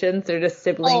altercations. They're just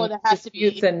sibling there has to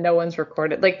disputes be. and no one's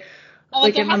recorded. Like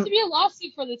There has to be a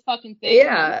lawsuit for this fucking thing.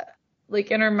 Yeah. Like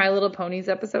in our My Little Ponies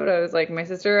episode, I was like, my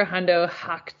sister Hundo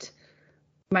hucked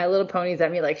My Little Ponies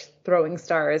at me like throwing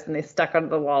stars, and they stuck out of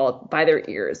the wall by their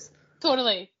ears.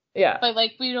 Totally. Yeah. But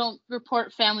like we don't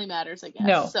report family matters, I guess.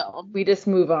 No. So we just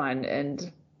move on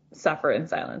and suffer in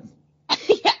silence.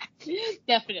 Yeah,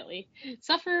 definitely.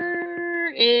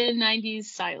 Suffer in 90s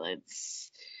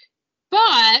silence.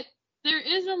 But there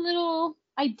is a little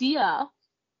idea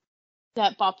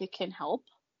that Boppic can help.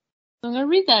 So I'm going to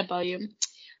read that about you.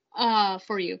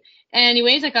 For you.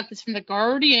 Anyways, I got this from The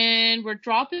Guardian. We're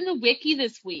dropping the wiki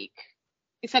this week.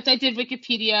 Except I did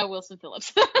Wikipedia Wilson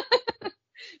Phillips.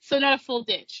 So not a full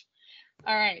ditch.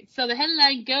 All right. So the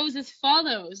headline goes as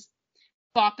follows.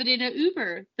 Bop it in an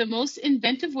Uber. The most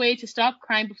inventive way to stop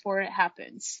crime before it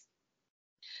happens.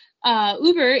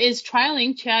 Uber is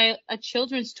trialing a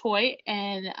children's toy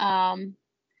and oh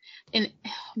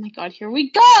my God, here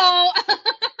we go.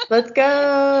 Let's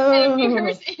go. And it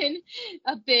appears in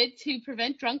a bid to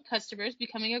prevent drunk customers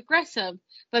becoming aggressive.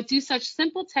 But do such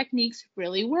simple techniques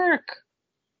really work?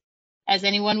 As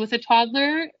anyone with a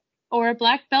toddler or a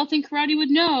black belt in karate would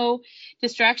know,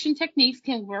 distraction techniques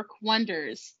can work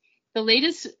wonders. The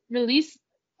latest release,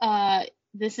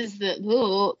 this is the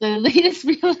latest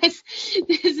release.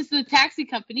 This is the taxi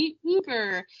company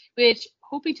Uber, which,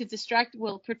 hoping to distract,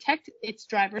 will protect its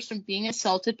drivers from being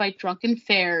assaulted by drunken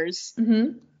fares.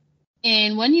 Mm-hmm.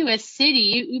 In one U.S.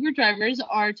 city, Uber drivers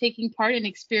are taking part in an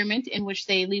experiment in which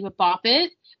they leave a Bop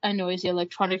It, a noisy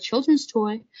electronic children's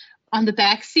toy, on the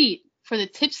back seat for the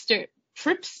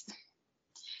tripsters,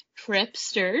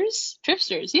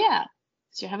 yeah,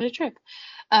 so you're having a trip,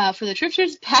 for the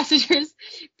tripsters passengers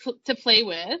to play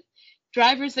with.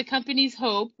 Drivers, the company's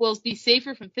hope, will be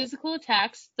safer from physical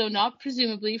attacks, though not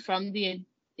presumably from the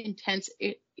intense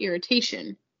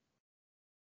irritation.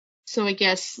 So I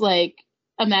guess, like,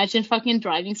 imagine fucking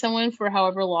driving someone for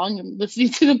however long and listening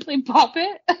to them play Bop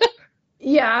It.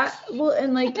 Yeah, well,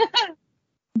 and like,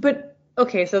 but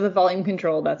okay, so the volume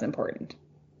control, that's important.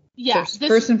 Yeah,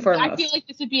 first and foremost. I feel like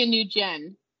this would be a new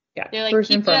gen. Yeah, they're like, first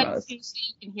keep and that foremost. so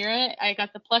you can hear it. I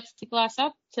got the plexiglass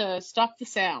up to stop the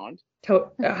sound.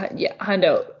 Yeah,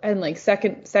 hundo. And like,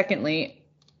 secondly,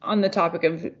 on the topic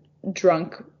of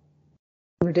drunk,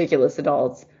 ridiculous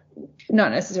adults,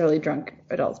 not necessarily drunk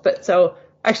adults, but so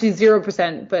actually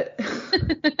 0%, but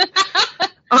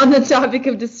on the topic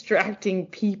of distracting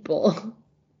people.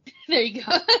 There you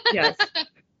go. Yes.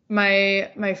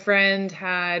 My friend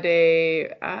had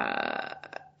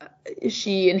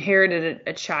she inherited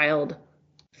a child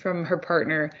from her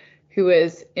partner who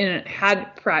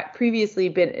had previously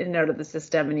been in and out of the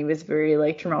system, and he was very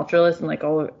like tumultuous and like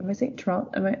all. Am I saying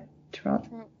tumultuous?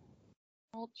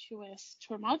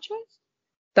 Tumultuous?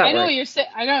 I know what you're saying.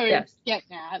 I know what you're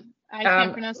getting at. I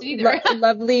can't pronounce it either.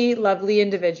 Lovely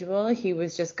individual. He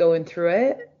was just going through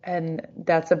it, and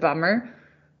that's a bummer.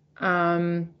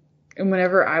 And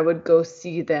whenever I would go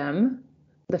see them,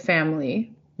 the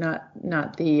family,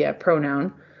 not the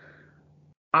pronoun,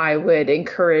 I would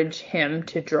encourage him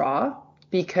to draw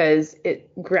because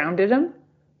it grounded him,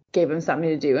 gave him something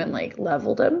to do, and like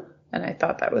leveled him. And I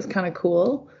thought that was kind of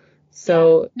cool.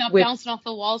 So not bouncing off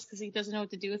the walls because he doesn't know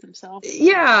what to do with himself.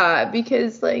 Yeah,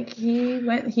 because like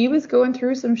he was going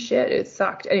through some shit. It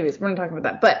sucked. Anyways, we're not talking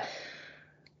about that. But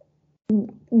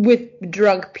with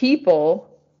drunk people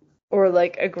or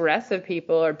like aggressive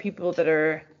people or people that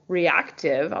are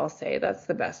reactive, I'll say that's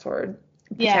the best word.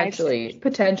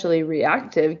 Potentially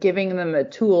reactive, giving them a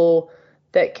tool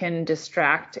that can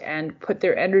distract and put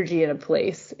their energy in a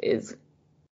place is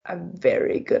a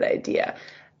very good idea.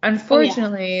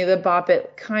 Unfortunately, the Bop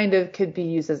It kind of could be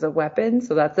used as a weapon,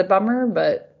 so that's a bummer,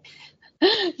 but...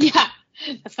 Yeah,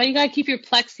 that's why you gotta keep your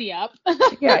plexi up.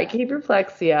 Yeah, keep your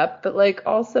plexi up, but like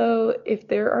also, if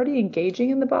they're already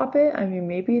engaging in the Bop It, I mean,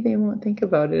 maybe they won't think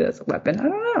about it as a weapon. I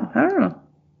don't know.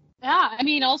 Yeah, I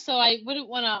mean, also, I wouldn't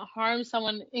want to harm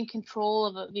someone in control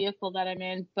of a vehicle that I'm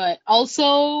in, but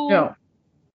also... No.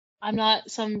 I'm not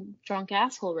some drunk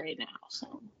asshole right now,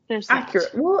 so there's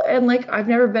accurate. That. Well, and like I've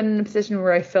never been in a position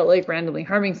where I felt like randomly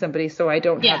harming somebody, so I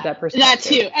don't have that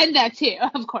perspective. That too,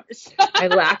 of course. I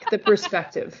lack the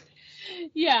perspective.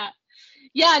 Yeah.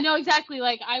 Yeah, no, exactly.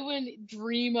 Like, I wouldn't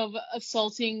dream of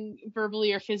assaulting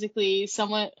verbally or physically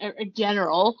someone, a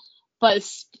general, but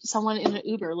someone in an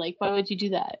Uber. Like, why would you do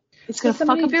that? It's gonna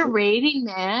fuck up your rating,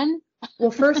 man.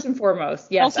 Well, first and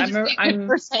foremost, yes, Also, just be a good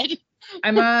person.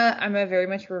 I'm a very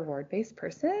much reward-based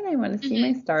person. I want to see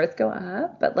my stars go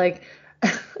up, but like,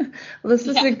 let's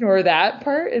just ignore that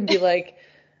part and be like,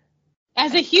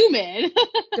 as a human,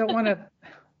 don't want to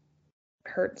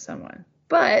hurt someone,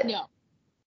 but no,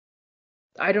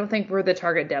 I don't think we're the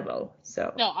target demo.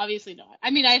 So no, obviously not.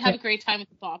 I mean, I'd have a great time with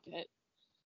the Bop It.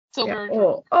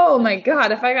 So oh my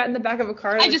God, if I got in the back of a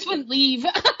car, I just wouldn't leave.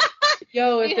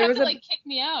 Yo, if there was like kick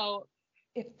me out.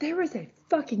 If there was a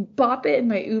fucking Bop It in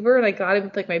my Uber and I got it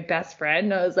with like my best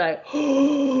friend, I was like,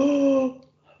 oh,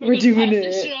 we're doing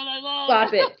it.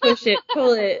 Bop it, push it,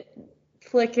 pull it,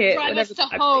 flick it, drive whatever. Us to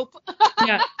hope.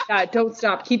 yeah, don't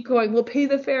stop, keep going. We'll pay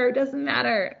the fare. It doesn't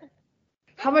matter.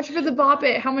 How much for the Bop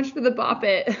It? How much for the Bop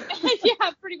It?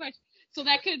 Yeah, pretty much. So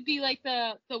that could be like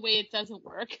the way it doesn't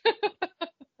work.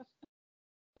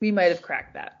 We might have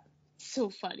cracked that. So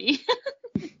funny.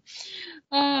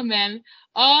 Oh man.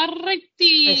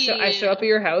 Alrighty. I show up at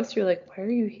your house. You're like, why are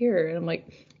you here? And I'm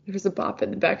like, there's a Bop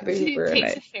in the back of the Uber. He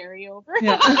takes a ferry over.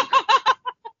 Yeah.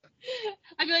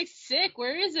 I'd be like, sick.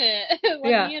 Where is it?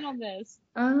 Let me in on this.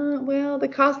 Well, the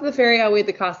cost of the ferry outweighed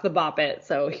the cost of the Bop It,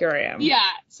 so here I am. Yeah.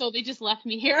 So they just left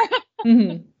me here.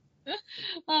 Mm-hmm.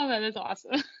 Oh man, that's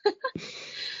awesome.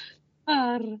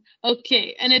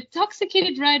 Okay, an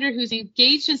intoxicated rider who's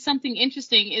engaged in something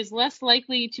interesting is less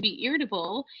likely to be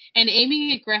irritable and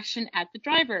aiming aggression at the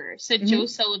driver, said Joe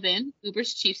Sullivan,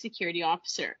 Uber's chief security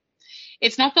officer.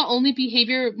 It's not the only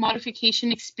behavior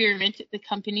modification experiment the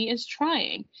company is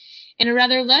trying. In a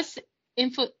rather less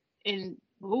infantilizing,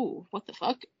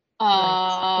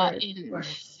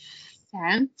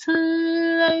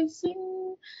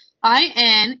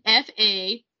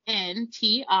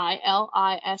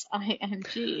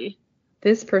 INFANTILISING.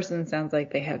 This person sounds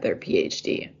like they have their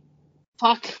PhD.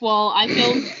 Fuck, well, I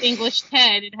failed English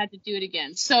 10 and had to do it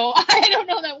again. So I don't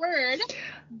know that word,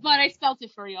 but I spelled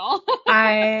it for y'all.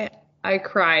 I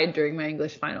cried during my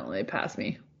English final and they passed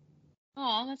me.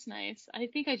 Oh, that's nice. I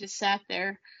think I just sat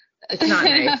there. It's not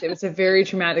nice. It was a very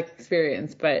traumatic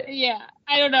experience, but... Yeah,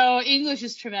 I don't know. English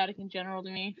is traumatic in general to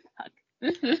me. Fuck.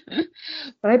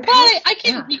 But I passed. I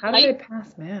can't math. How did I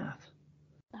pass math?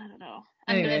 I don't know.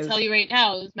 I'm going to tell you right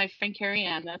now. It was my friend Carrie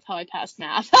Ann. That's how I passed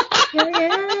math. Carrie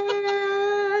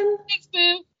Ann! Thanks,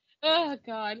 boo. Oh,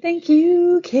 God. Thank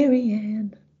you, Carrie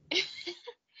Ann.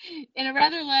 In a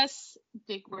rather less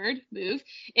big word move,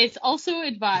 it's also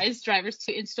advised drivers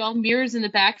to install mirrors in the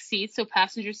back seat so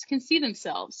passengers can see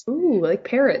themselves. Ooh, like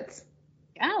parrots.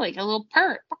 Yeah, like a little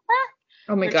parrot.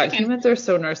 Oh my God, humans are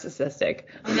so narcissistic.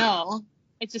 I know.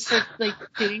 It's just like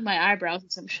doing my eyebrows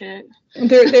and some shit.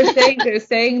 They're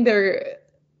saying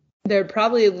they're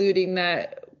probably alluding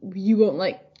that you won't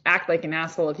like act like an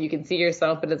asshole if you can see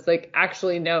yourself, but it's like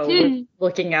actually no, we're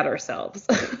looking at ourselves.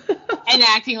 And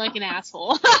acting like an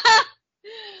asshole.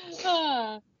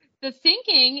 The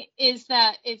thinking is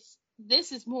that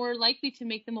this is more likely to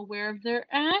make them aware of their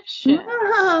actions.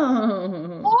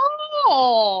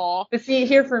 Oh. But see,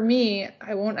 here for me,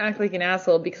 I won't act like an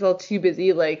asshole because I'm too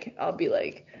busy. Like I'll be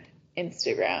like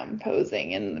Instagram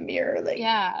posing in the mirror. Like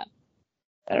yeah.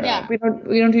 I don't know.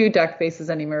 We don't do duck faces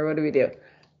anymore. What do we do?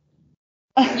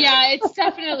 Yeah, it's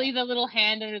definitely the little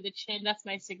hand under the chin. That's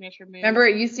my signature move. Remember,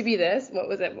 it used to be this. What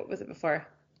was it? What was it before?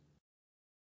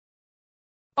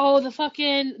 Oh,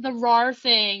 the RAR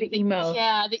thing. The emo.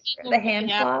 Yeah, the emo. The hand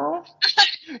claw.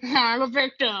 I'm a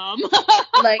victim.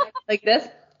 like this.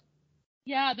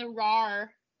 Yeah, the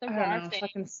RAR. The RAR thing.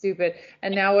 Fucking stupid.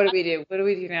 And now what do we do? What do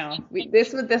we do now?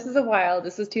 This is a while.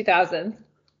 This was 2000s.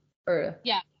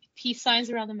 Yeah, peace signs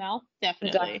around the mouth.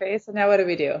 Definitely. The duck face. And now what do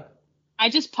we do? I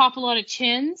just pop a lot of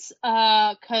chins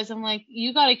because I'm like,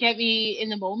 you got to get me in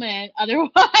the moment.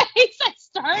 Otherwise, I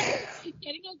start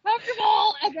getting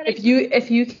uncomfortable. And then if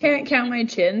you can't count my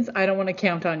chins, I don't want to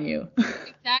count on you.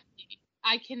 Exactly.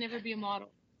 I can never be a model.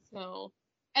 So.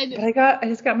 But I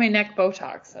just got my neck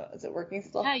Botox. So is it working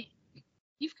still? Yeah,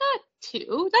 you've got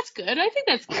 2. That's good. I think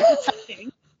that's good. That's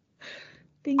something.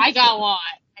 I got a lot.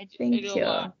 Thank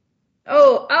you.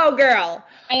 Oh, girl.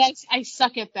 I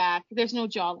suck it back. There's no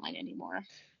jawline anymore.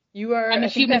 You are. I'm a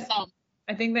human thumb.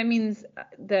 I think that means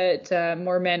that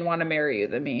more men want to marry you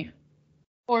than me.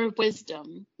 Or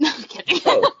wisdom. No, I'm kidding.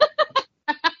 Oh.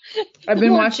 I've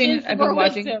been watching a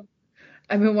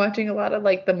lot of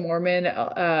like the Mormon.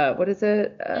 What is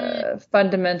it?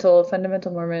 Fundamental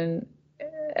Mormon.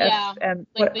 Yeah. I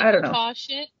don't know.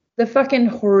 Shit. The fucking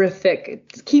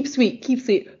horrific. Keep sweet.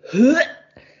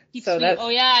 Keep So Sweet. that's Oh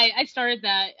yeah, I started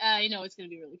that. I know it's gonna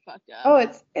be really fucked up. oh,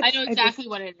 it's I know I exactly just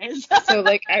what it is. so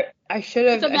like I should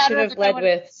It's have a I should matter of have if I led want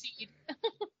to with proceed.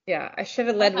 yeah, I should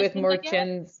have My led with husband more like it.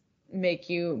 chins make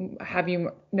you have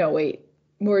you no wait,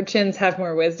 more chins have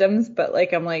more wisdoms, but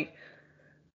like I'm like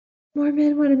more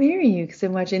men want to marry you because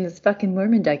I'm watching this fucking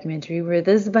Mormon documentary where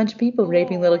there's a bunch of people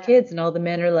raping little Or kids and all the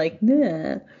men are like,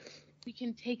 nah. we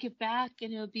can take it back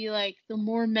and it'll be like the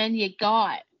more men you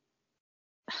got.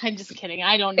 I'm just kidding.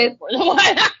 I don't need It more than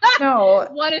one. no,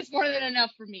 One is more than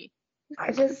enough for me.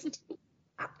 I just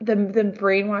the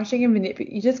brainwashing and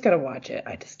you just gotta watch it.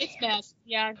 I just It's can't. best.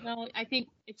 Yeah, no, I think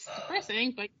it's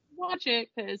depressing, but watch it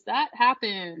because that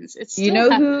happens. It's You still know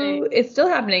happening. who? It's still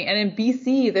happening. And in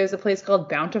BC, there's a place called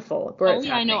Bountiful where Oh it's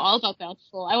yeah, I know happening. all about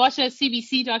Bountiful. I watched a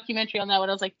CBC documentary on that when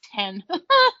I was like 10.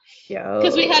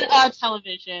 Because we had Yo,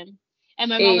 television, and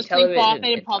my mom a was playing Bop television,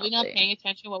 It and probably not exactly. paying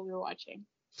attention to what we were watching.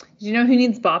 Do you know who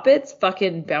needs bop its?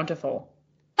 Fucking Bountiful.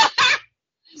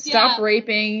 Stop Yeah,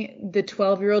 raping the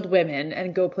 12-year-old women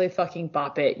and go play fucking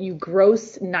bop it. You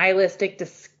gross, nihilistic, the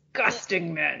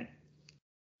disgusting men.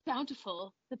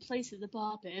 Bountiful, the place of the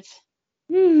Bop It.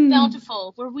 Hmm.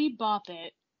 Bountiful, where we bop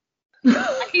it.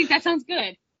 I think that sounds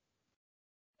good,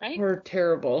 right? We're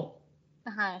terrible.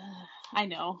 Uh, I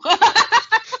know.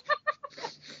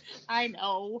 I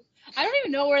know. I don't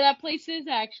even know where that place is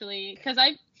actually, because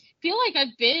I feel like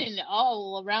I've been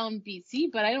all around BC,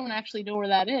 but I don't actually know where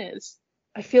that is.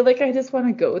 I feel like I just want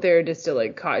to go there just to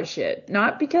like cause shit.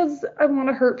 Not because I want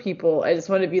to hurt people. I just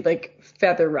want to be like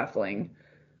feather ruffling.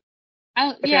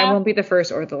 Like I Yeah, won't be the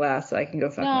first or the last, so I can go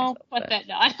fuck no, myself. but that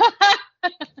not.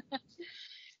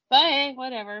 But hey,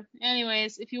 whatever.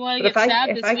 Anyways, if you want to But get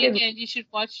stabbed if this I could, weekend, you should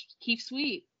watch Keep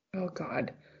Sweet. oh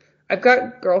God, I've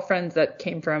got girlfriends that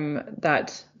came from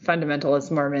that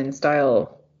fundamentalist Mormon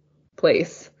style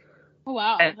place, Oh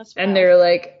wow, and that's and wild. they're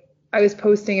like, I was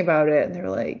posting about it, and they were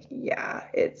like, yeah,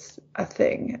 it's a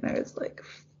thing, and I was like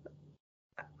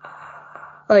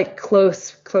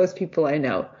close people I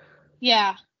know.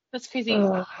 Yeah, that's crazy.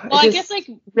 Ugh, Well, it I guess just like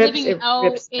living it out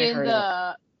rips my heart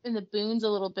out. in the boons a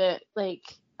little bit, like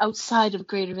outside of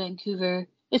Greater Vancouver,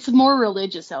 it's more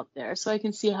religious out there, so I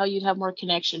can see how you'd have more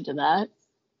connection to that.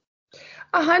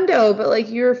 A hundo, but like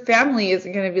your family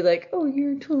isn't gonna be like, oh,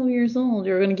 you're 12 years old.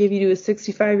 You're gonna give you to a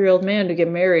 65-year-old man to get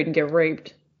married and get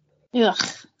raped. Ugh,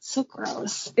 so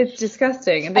gross. It's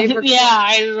disgusting. And they've Yeah, recorded.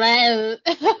 I love.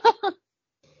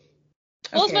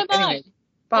 Blows Okay, my anyways, mind. Blows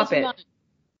bop my it. mind.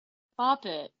 Bop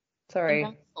it and Sorry.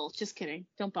 bountiful. Just kidding.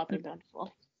 Don't bop it and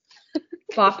bountiful.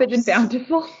 Bop it and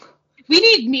bountiful. We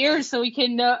need mirrors so we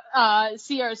can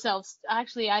see ourselves.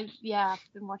 Actually, I've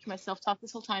been watching myself talk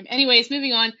this whole time. Anyways,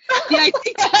 moving on. The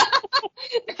idea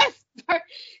that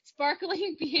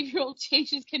sparkling behavioral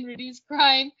changes can reduce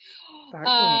crime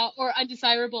Sparkling. or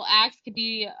undesirable acts can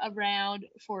be around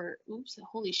for, oops,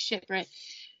 holy shit, Brett.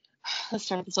 Let's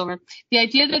start this over. The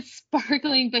idea that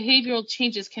sparkling behavioral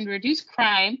changes can reduce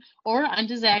crime or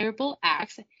undesirable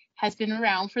acts has been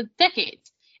around for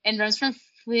decades and runs from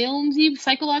flimsy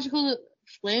psychological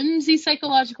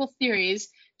theories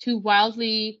to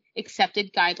widely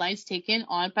accepted guidelines taken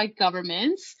on by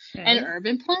governments and Okay.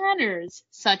 urban planners,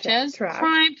 such Okay. as Tracks.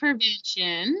 crime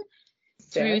prevention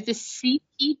through Sick. the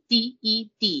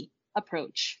CPDED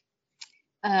approach.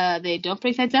 They don't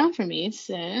break that down for me,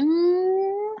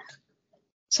 so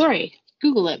sorry,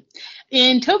 Google it.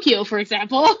 In Tokyo, for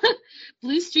example,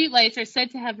 blue streetlights are said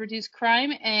to have reduced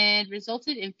crime and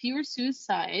resulted in fewer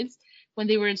suicides when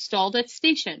they were installed at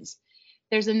stations.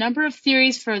 There's a number of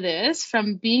theories for this,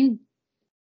 from blue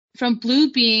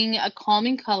being a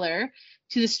calming color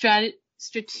to the strategies.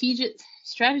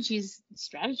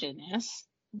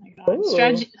 Oh my God, Ooh.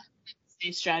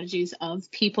 strategies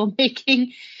of people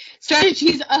making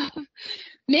strategies of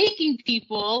making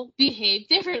people behave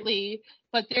differently,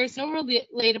 but there's no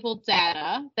relatable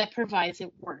data that provides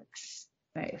it works.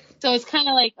 Nice. So it's kind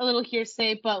of like a little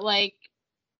hearsay, but like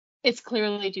it's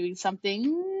clearly doing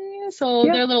something. So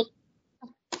Yep. they're a little.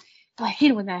 Oh, I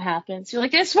hate it when that happens. You're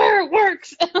like, I swear it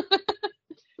works.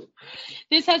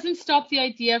 This hasn't stopped the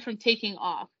idea from taking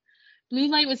off. Blue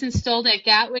light was installed at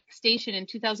Gatwick Station in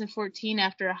 2014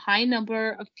 after a high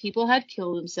number of people had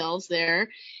killed themselves there,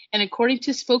 and according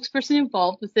to a spokesperson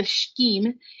involved with the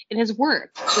scheme, it has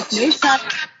worked with no side.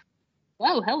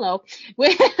 Whoa, hello.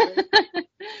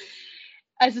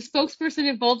 As a spokesperson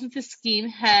involved with the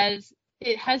scheme,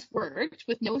 it has worked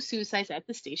with no suicides at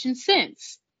the station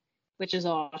since, which is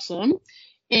awesome.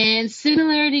 And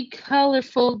similarly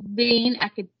colorful vein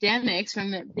academics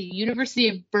from the University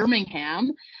of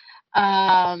Birmingham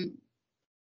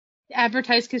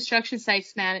advertised construction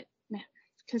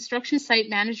construction site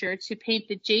manager to paint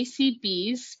the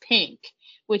JCB's pink,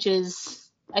 which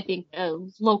is, I think, a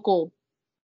local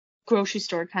grocery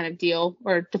store kind of deal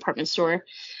or department store,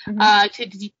 to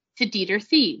deter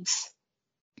thieves.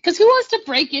 Because who wants to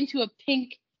break into a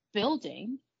pink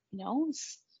building?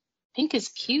 Pink is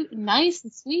cute and nice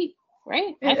and sweet,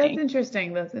 right? That's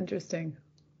interesting. That's interesting.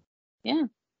 Yeah.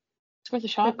 It's worth a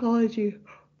shot. Psychology.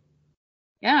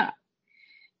 Yeah.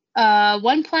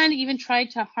 One plan even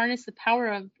tried to harness the power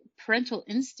of parental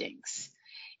instincts.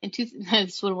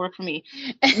 This would work for me.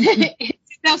 In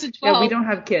 2012. Yeah, we don't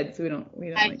have kids. We don't we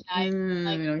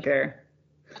don't care.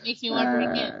 That makes me want to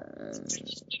break in.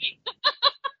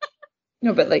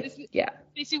 No, but yeah.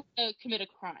 Makes you want to commit a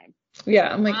crime.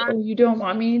 Yeah, I'm like, oh, you don't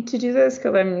want me to do this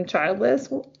because I'm childless?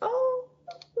 Well,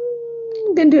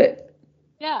 I'm going to do it.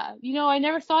 Yeah, I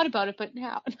never thought about it, but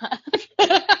now.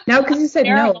 Now because you said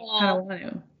terrible. No, I kind of want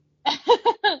to.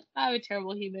 I'm a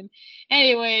terrible human.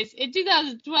 Anyways, in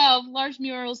 2012, large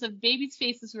murals of babies'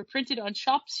 faces were printed on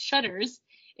shop shutters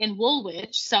in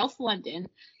Woolwich, South London,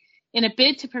 in a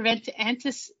bid to prevent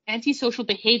antisocial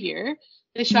behavior.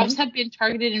 The shops have been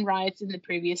targeted in riots in the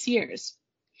previous years.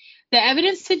 The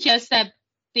evidence suggests that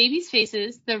babies'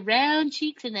 faces, the round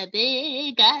cheeks and the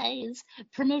big eyes,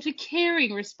 promote a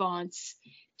caring response.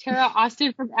 Tara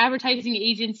Austin from advertising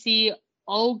agency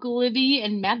Ogilvy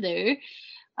and Mather,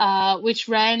 which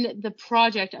ran the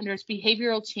project under its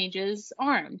behavioral changes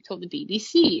arm, told the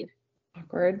BBC.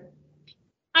 Awkward.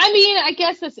 I mean, I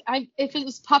guess if it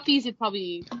was puppies,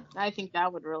 I think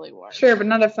that would really work. Sure, but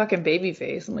not a fucking baby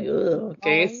face. I'm like, ugh,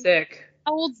 okay, sick.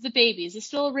 How old's the baby? Is it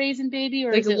still a raisin baby,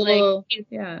 or like is it little,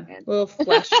 little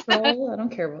flesh troll? I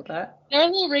don't care about that. They're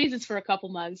little raisins for a couple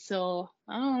months, so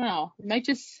I don't know. It might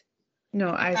just. No,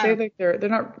 I say like they're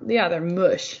not. Yeah, they're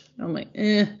mush. I'm like,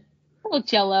 Little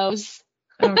Jellos.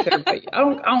 I don't care about you. I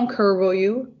don't care about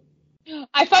you.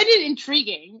 I find it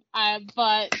intriguing,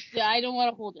 but I don't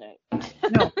want to hold it.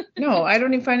 No, I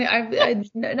don't even find it. I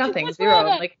nothing, zero.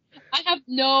 Like I have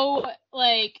no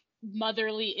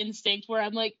motherly instinct where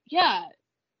I'm like, yeah,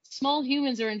 small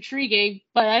humans are intriguing,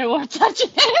 but I don't want to touch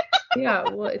it. Yeah,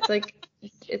 well, it's like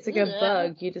a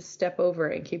bug. You just step over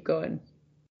it and keep going.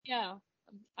 Yeah,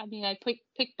 I mean, I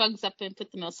pick bugs up and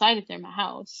put them outside if they're in my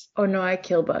house. Oh no, I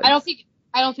kill bugs. I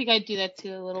don't think I'd do that to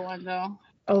a little one though.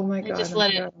 Oh my god!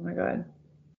 Oh my god!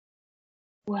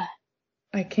 What?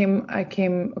 I came.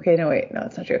 Okay, no, wait, no,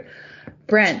 that's not true.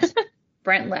 Brent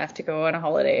left to go on a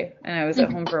holiday, and I was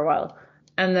at home for a while.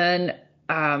 And then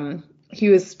he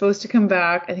was supposed to come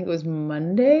back. I think it was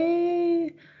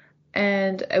Monday,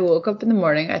 and I woke up in the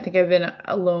morning. I think I've been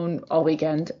alone all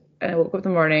weekend, and I woke up in the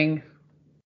morning,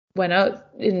 went out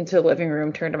into the living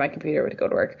room, turned on my computer to go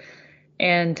to work,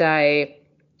 and I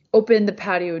opened the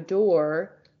patio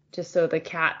door just so the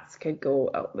cats could go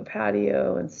out the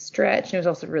patio and stretch. And it was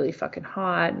also really fucking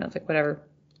hot. And I was like, whatever.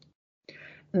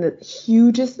 And the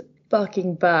hugest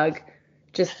fucking bug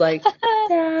just like da,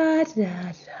 da,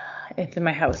 da, into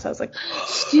my house. I was like,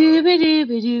 yeah.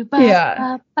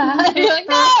 Like,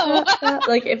 no.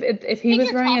 Like if he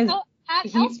was wearing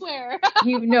elsewhere.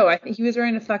 I think he was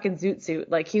wearing a fucking zoot suit.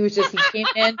 Like he came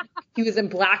in, he was in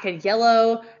black and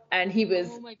yellow, and he was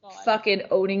fucking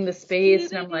owning the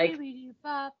space. And I'm like,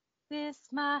 this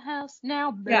my house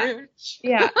now, bitch.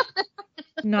 Yeah.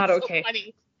 Not okay. So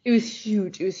funny. It was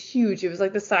huge. It was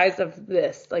like the size of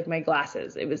this, like my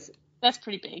glasses. That's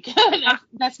pretty big.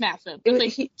 That's massive. It was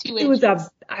like 2 it inches. was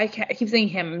I keep saying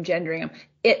him, I'm gendering him.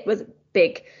 It was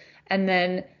big. And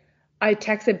then I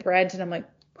texted Brent and I'm like,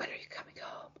 when are you coming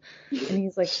home? And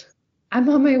he's like, I'm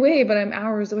on my way, but I'm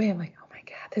hours away. I'm like, oh my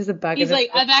God, there's a bug. He's like,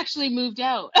 I've actually moved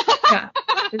out. Yeah.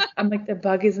 I'm like, the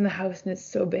bug is in the house and it's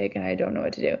so big and I don't know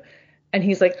what to do. And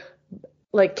he's like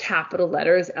capital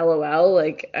letters, LOL.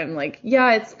 Like, I'm like,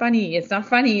 yeah, it's funny. It's not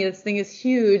funny. This thing is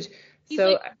huge. He's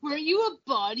so like, were you a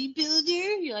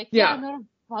bodybuilder? You're like, yeah, I'm not a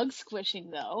bug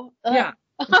squishing though. Yeah.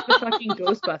 It's the fucking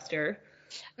Ghostbuster.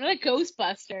 I'm not a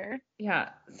Ghostbuster.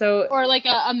 Yeah. So. Or like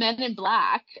a Men in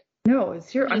Black. No,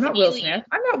 I'm not Will Smith.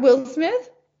 I'm not Will Smith.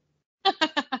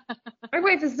 My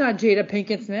wife is not Jada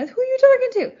Pinkett Smith. Who are you talking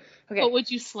to? Okay. But would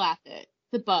you slap it?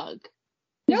 The bug.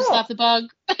 Would No. you slap the bug?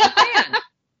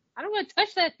 I don't want to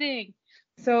touch that thing.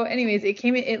 So anyways, it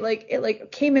came inside,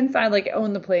 like it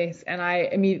owned the place, and I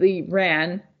immediately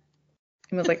ran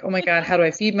and was like, oh my God, how do I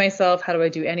feed myself? How do I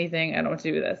do anything? I don't know what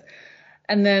to do with this.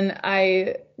 And then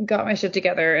I got my shit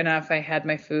together enough. I had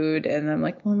my food, and I'm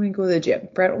like, well, I'm going to go to the gym.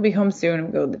 Brett will be home soon.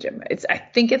 I'm going to go to the gym. I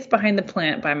think it's behind the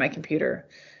plant by my computer.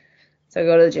 So I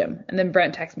go to the gym, and then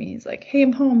Brent texts me. He's like, hey,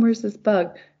 I'm home. Where's this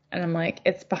bug? And I'm like,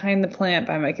 it's behind the plant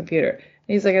by my computer. And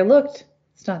he's like, I looked.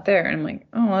 It's not there. And I'm like,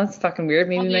 oh, well, that's fucking weird.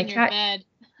 Maybe my cat.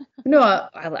 No,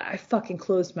 I fucking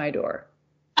closed my door.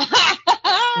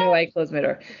 No, I closed my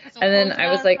door. So And then close it I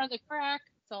was out in like, front of the crack.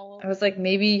 So I was like,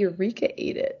 maybe Eureka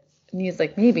ate it. And he's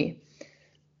like, maybe.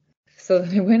 So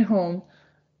then I went home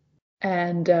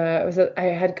and I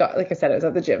had got, like I said, I was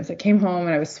at the gym. So I came home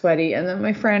and I was sweaty. And then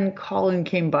my friend Colin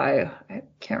came by. I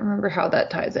can't remember how that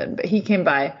ties in, but he came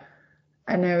by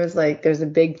and I was like, there's a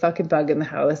big fucking bug in the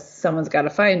house. Someone's got to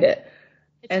find it.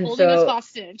 it's And holding us so,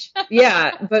 hostage.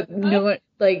 yeah, but no one,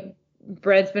 like,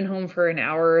 Brett's been home for an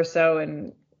hour or so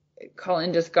and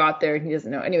Colin just got there and he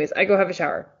doesn't know. Anyways, I go have a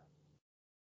shower.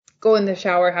 Go in the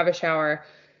shower, have a shower,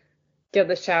 get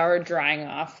the shower drying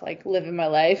off, like living my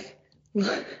life.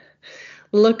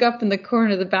 Look up in the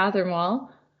corner of the bathroom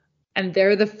wall, and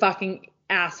there the fucking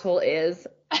asshole is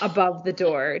above the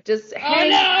door, just Oh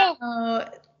hanging no!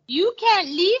 out. You can't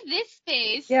leave this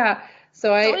space. Yeah.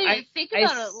 So Don't even think I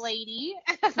about it, lady.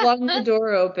 flung the door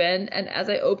open, and as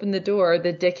I opened the door,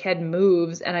 the dickhead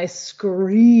moves, and I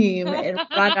scream and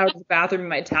run out of the bathroom in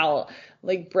my towel.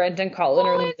 Like Brent and Colin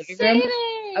are in the living room.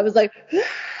 I exciting! was like,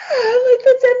 look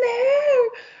what's in there.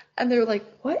 And they're like,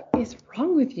 what is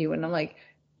wrong with you? And I'm like,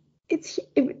 it's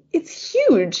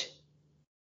huge.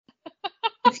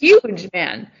 It's huge,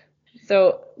 man.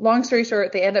 So long story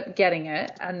short, they end up getting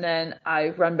it. And then I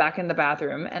run back in the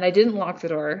bathroom and I didn't lock the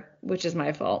door, which is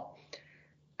my fault.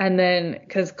 And then,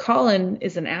 because Colin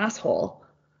is an asshole,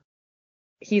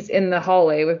 he's in the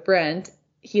hallway with Brent.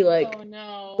 He like Oh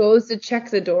no. goes to check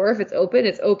the door. If it's open,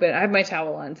 it's open. I have my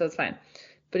towel on, so it's fine.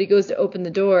 But he goes to open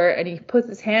the door and he puts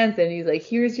his hands in. He's like,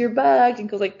 "Here's your bug," and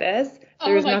goes like this. Oh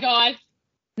There's my god.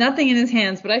 nothing in his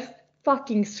hands, but I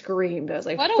fucking screamed. I was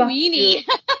like, What a "Fuck weenie.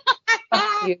 you,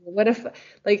 fuck you." What if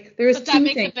like there's But that two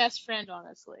makes things. a best friend,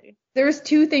 honestly. There's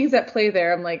two things at play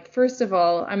there. I'm like, first of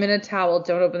all, I'm in a towel.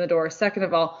 Don't open the door. Second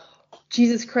of all,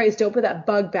 Jesus Christ, don't put that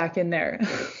bug back in there.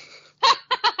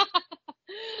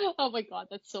 Oh my god,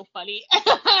 that's so funny.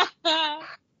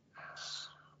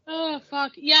 Oh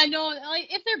fuck. Yeah, no, like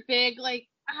if they're big, like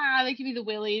they give me the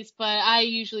willies, but I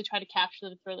usually try to capture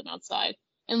them and throw them outside.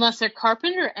 Unless they're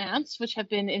carpenter ants, which have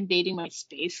been invading my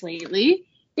space lately.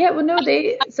 Yeah, well, no,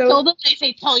 Told them, they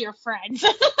say tell your friends.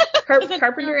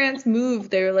 carpenter ants move.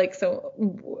 They're like, so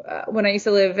when I used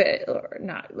to live, or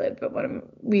not live, but when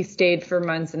we stayed for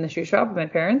months in the shoe shop with my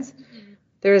parents,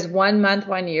 there was 1 month,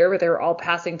 1 year where they were all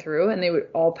passing through and they would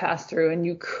all pass through and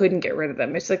you couldn't get rid of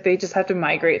them. It's like they just have to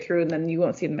migrate through and then you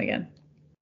won't see them again.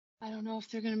 I don't know if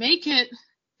they're gonna make it.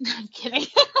 I'm kidding.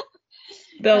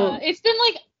 They'll, It's been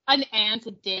like an ant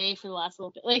a day for the last little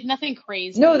bit, like nothing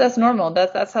crazy. no, that's normal.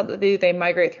 That's how they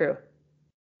migrate through.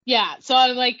 Yeah, so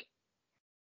I'm like,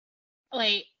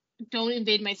 don't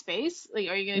invade my space. Like,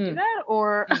 are you gonna do that?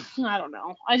 Or I don't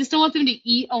know. I just don't want them to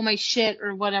eat all my shit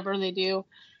or whatever they do.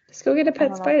 Just go get a I pet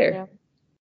don't know. spider.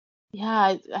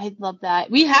 Yeah, I'd love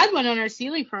that. We had one on our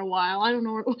ceiling for a while. I don't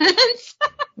know where it went.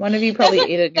 One of you probably ate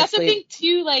it in your That's the sleep. thing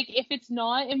too. Like, if it's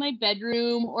not in my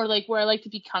bedroom or like where I like to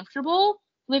be comfortable,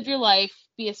 live your life,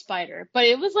 be a spider. But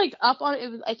it was like up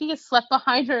on. I think it slept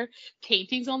behind her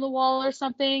paintings on the wall or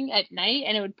something at night,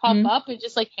 and it would pop up and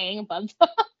just like hang above them.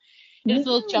 It was a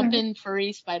little jumping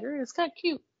furry spider. It's kind of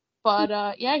cute.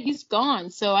 But yeah, he's gone.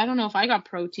 So I don't know if I got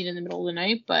protein in the middle of the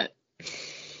night, but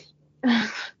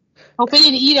hope I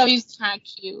didn't eat him. He's kind of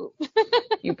cute.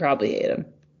 You probably ate him.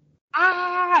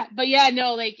 But yeah,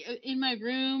 no, like in my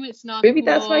room, it's not Maybe cool.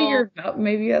 that's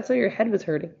why your head was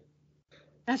hurting.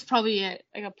 That's probably it.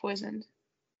 I got poisoned.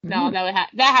 No, Mm.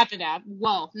 that happened after.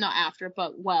 Well, not after,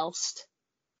 but whilst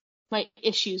my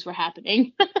issues were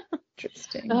happening.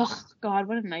 Interesting. Oh God,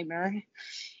 what a nightmare.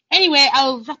 Anyway,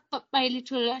 I'll wrap up my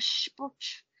little sport.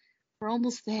 We're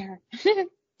almost there.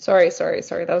 Sorry.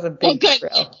 That was a big Okay.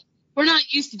 drill. We're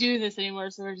not used to doing this anymore,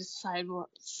 so we're just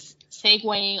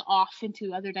segueing off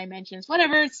into other dimensions.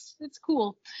 Whatever, it's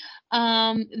cool. There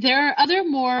are other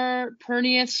more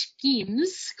pernicious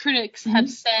schemes, critics have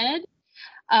said.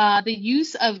 The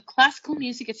use of classical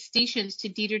music at stations to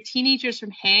deter teenagers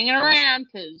from hanging around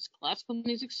because classical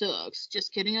music sucks.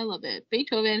 Just kidding, I love it.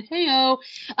 Beethoven, heyo,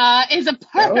 is a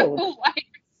part of a wide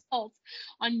assault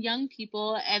on young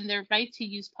people and their right to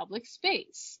use public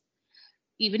space,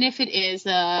 even if it is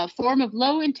a form of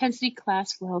low-intensity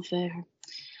class welfare.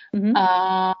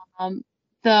 The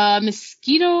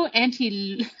mosquito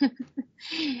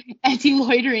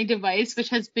anti-loitering device, which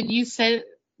has been used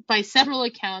by several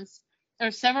accounts,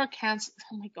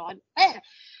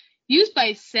 used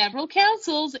by several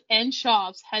councils and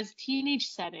shops, has teenage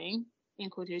setting, in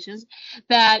quotations,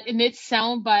 that emits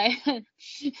sound by...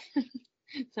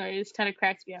 Sorry, this kind of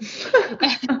cracks me up.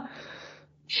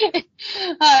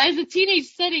 As a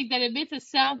teenage setting that emits a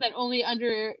sound that only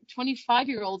under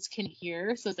 25-year-olds can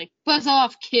hear. So it's like, buzz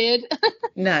off, kid.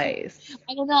 Nice.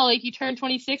 I don't know, like you turn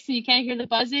 26 and you can't hear the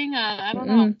buzzing. I don't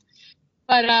know.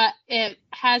 But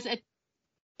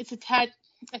it's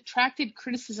attracted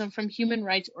criticism from human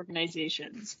rights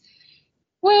organizations.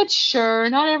 Which, sure,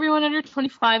 not everyone under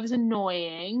 25 is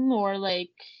annoying or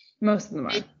like. Most of them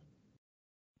are.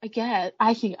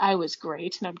 I think I was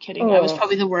great. No, I'm kidding. I was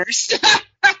probably the worst.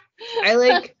 I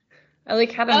had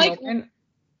a moment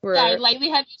where I lightly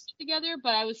had music together,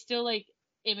 but I was still like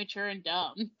immature and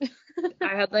dumb.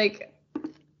 I'll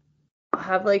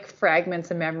have like fragments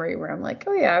of memory where I'm like,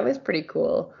 oh yeah, I was pretty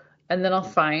cool, and then I'll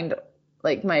find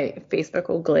like my Facebook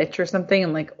will glitch or something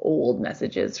and like old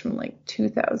messages from like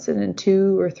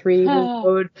 2002 or 3 will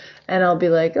load, and I'll be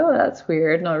like, oh, that's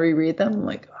weird, and I'll reread them. I'm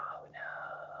like, oh no,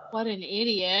 what an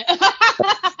idiot.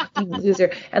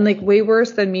 Loser. And like way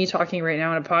worse than me talking right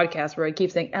now on a podcast where I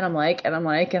keep saying and I'm like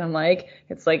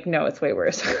it's like, no, it's way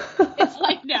worse. It's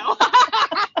like, no.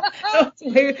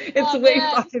 It's way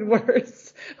fucking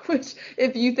worse. Which,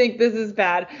 if you think this is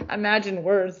bad, imagine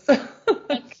worse.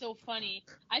 That's so funny.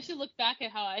 I should look back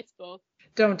at how I spoke.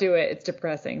 Don't do it. It's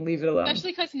depressing. Leave it alone.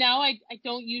 Especially because now I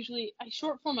don't usually, I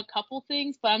short form a couple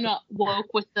things, but I'm not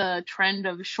woke with the trend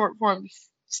of short form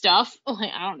stuff.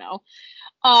 Like, I don't know.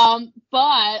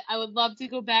 But I would love to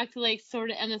go back to like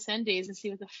sort of MSN days and see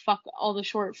what the fuck all the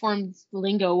short form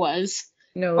lingo was.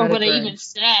 No, or what I even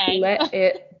said. Let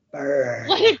it burn.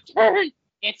 Let it burn.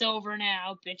 It's over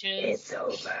now, bitches. It's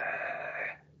over.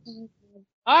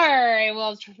 All right.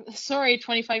 Well, sorry,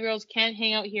 25-year-olds can't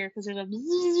hang out here because there's a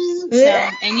sound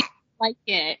and you like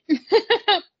it.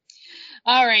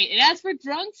 All right. And as for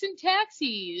drunks and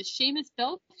taxis, Seamus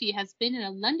Belfie has been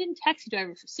a London taxi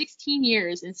driver for 16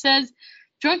 years and says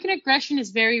drunken aggression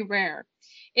is very rare.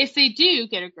 If they do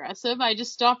get aggressive, I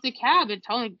just stop the cab and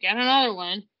tell them to get another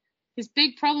one. His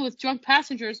big problem with drunk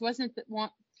passengers wasn't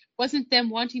them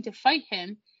wanting to fight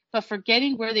him, but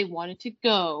forgetting where they wanted to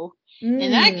go.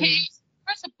 In that case,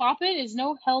 a boppet is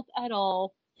no help at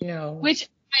all. No. Which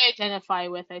I identify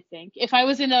with, I think. If I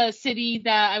was in a city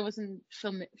that I wasn't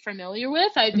familiar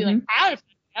with, I'd be like, how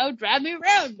drive me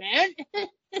around, man.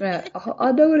 Yeah,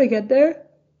 I'll know when to get there.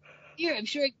 Here, I'm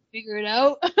sure I can figure it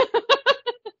out.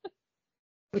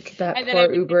 Look at that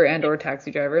poor Uber and or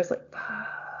taxi driver. It's like,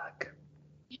 fuck.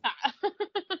 Yeah.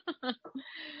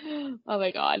 Oh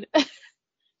my god.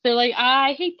 They're like,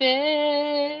 I hate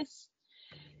this.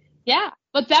 Yeah,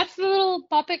 but that's the little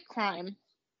boppet crime.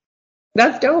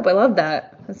 That's dope. I love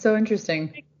that. That's so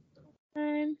interesting.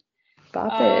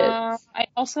 Boppets. I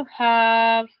also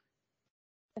have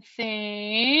a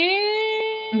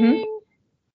thing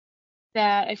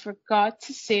that I forgot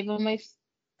to save on my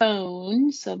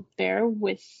phone, so bear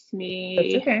with me.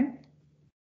 That's okay.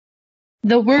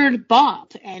 The word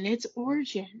bop and its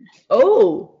origin.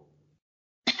 Oh.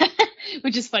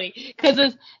 Which is funny,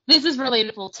 because this is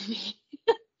relatable to me.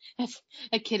 As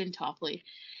a kid in Topley.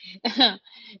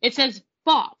 It says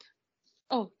bop.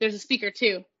 Oh, there's a speaker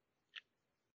too.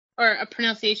 Or a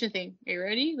pronunciation thing. Are you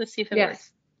ready? Let's see if it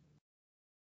works.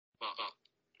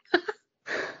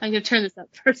 I'm going to turn this up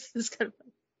first. It's kind of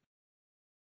funny.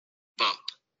 Bop,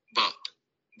 bop,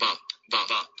 bop, bop,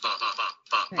 bop, bop, bop,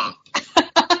 bop, bop.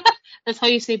 That's how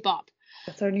you say bop.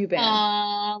 That's our new band.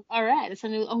 All right. That's our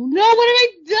new. Oh no! What have I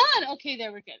done? Okay,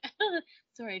 there we're good.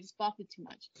 Sorry, I just bopped it too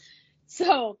much.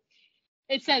 So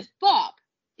it says bop.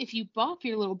 If you bop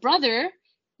your little brother,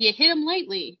 you hit him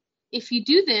lightly. If you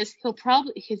do this,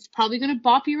 he's probably gonna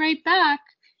bop you right back.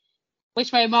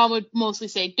 Which my mom would mostly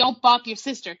say, don't bop your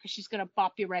sister because she's gonna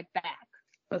bop you right back.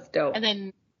 That's dope. And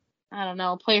then I don't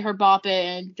know, play her bop it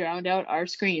and drown out our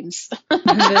screams.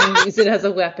 And then use it as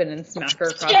a weapon and smack her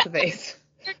across the face.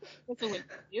 That's a win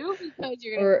for you because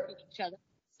you're gonna hit each other.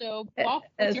 So bop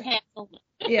with your hands only.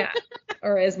 Yeah.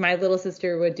 Or as my little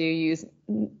sister would do, use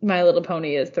My Little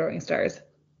Pony as throwing stars.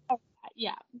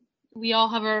 Yeah. We all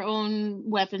have our own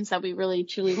weapons that we really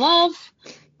truly love.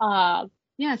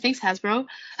 Yeah, thanks Hasbro.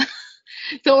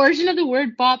 The origin of the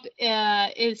word bop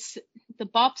is the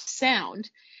bop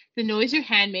sound, the noise your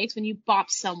hand makes when you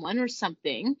bop someone or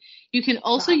something. You can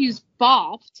also use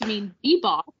bop to mean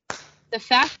bebop, the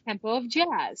fast tempo of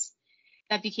jazz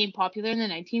that became popular in the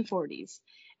 1940s.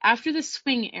 After the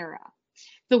swing era,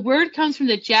 the word comes from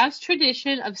the jazz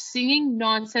tradition of singing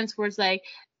nonsense words like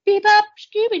bebop,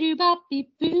 scooby-doo-bop,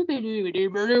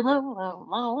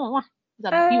 beep-boo-ba-doo-ba-doo-ba-doo.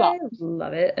 I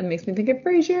love it. It makes me think of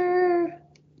Frasier.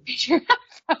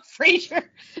 Frasier.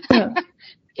 Yeah.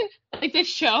 Like this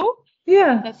show?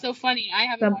 Yeah. That's so funny. I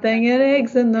haven't Something and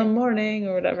eggs in the morning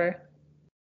or whatever.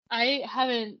 I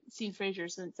haven't seen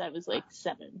Frasier since I was like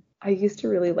 7. I used to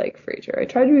really like Frasier. I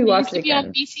tried to It rewatch used it to be on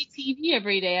again. BCTV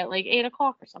every day at like 8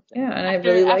 o'clock or something. Yeah, and I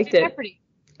really liked after it. Jeopardy.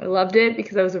 I loved it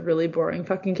because I was a really boring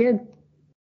fucking kid.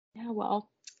 Yeah, well,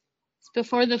 it's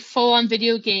before the full-on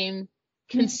video game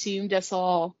consumed us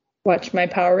all. Watch my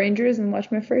Power Rangers and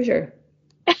watch my Frasier.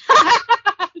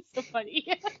 So funny.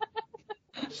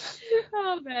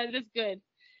 Oh man, that's good.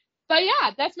 But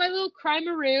yeah, that's my little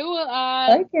crime-a-roo.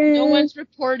 Like No it. one's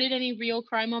reported any real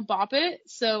crime on Bop It,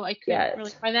 so I couldn't Yet.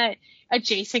 really find that.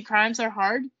 Adjacent crimes are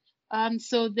hard.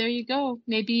 So there you go.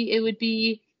 Maybe it would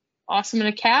be awesome in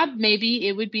a cab. Maybe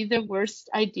it would be the worst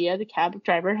idea the cab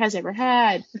driver has ever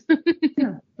had.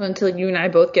 Yeah. Until you and I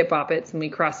both get boppets and we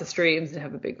cross the streams and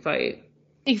have a big fight.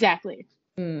 Exactly.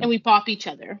 Mm. And we bop each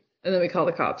other. And then we call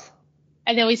the cops.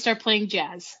 And then we start playing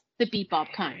jazz, the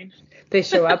bebop kind. They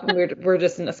show up and we're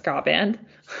just in a ska band.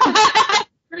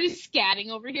 We're just scatting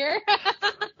over here.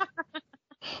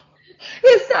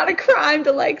 It's not a crime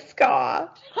to like ska.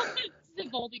 It's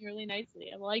evolving really nicely.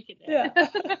 I'm liking it.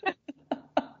 Yeah.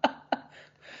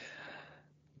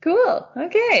 Cool.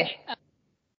 Okay.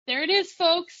 There it is,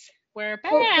 folks. We're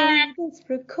back. Hopefully this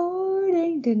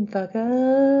recording didn't fuck up.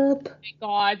 Oh my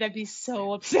God, that'd be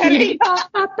so upsetting.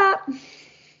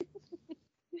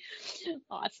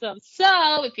 Awesome.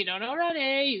 So, if you don't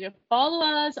already, you can follow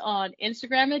us on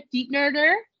Instagram at Deep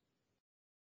Nerder.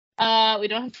 We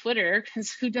don't have Twitter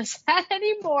because who does that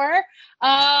anymore?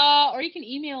 Or you can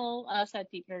email us at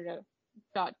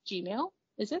deepnerder.gmail.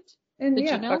 Is it? And The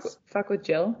yeah, Gmails? fuck with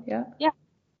Jill. Yeah.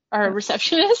 Our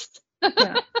receptionist.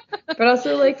 Yeah. But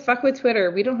also like fuck with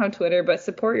Twitter. We don't have Twitter, but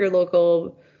support your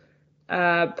local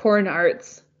porn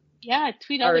arts Yeah,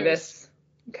 tweet others. artists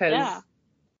because Yeah.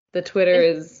 the Twitter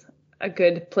is a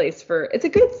good place for. It's a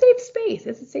good safe space.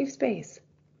 It's a safe space.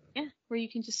 Yeah, where you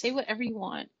can just say whatever you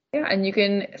want. Yeah, and you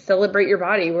can celebrate your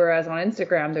body, whereas on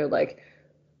Instagram they're like,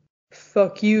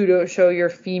 "Fuck you! Don't show your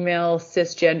female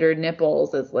cisgender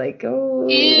nipples." It's like, oh,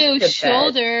 Ew, look at that.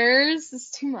 shoulders.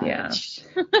 It's too much. Yeah.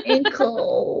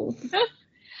 Ankles.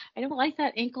 I don't like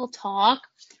that ankle talk.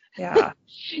 Yeah.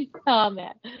 Oh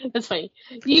man, that's funny.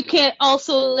 You can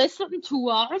also listen to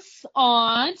us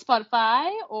on Spotify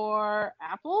or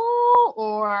Apple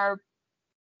or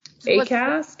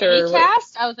Acast or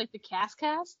Acast. I was like the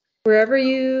Cast. wherever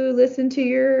you listen to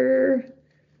your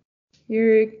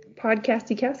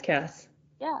podcasty cast.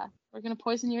 Yeah, we're gonna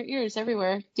poison your ears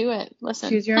everywhere. Do it. Listen.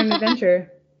 Choose your own adventure.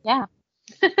 Yeah.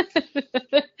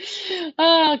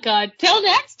 Oh God. Till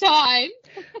next time.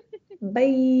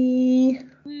 Bye.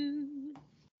 Mm.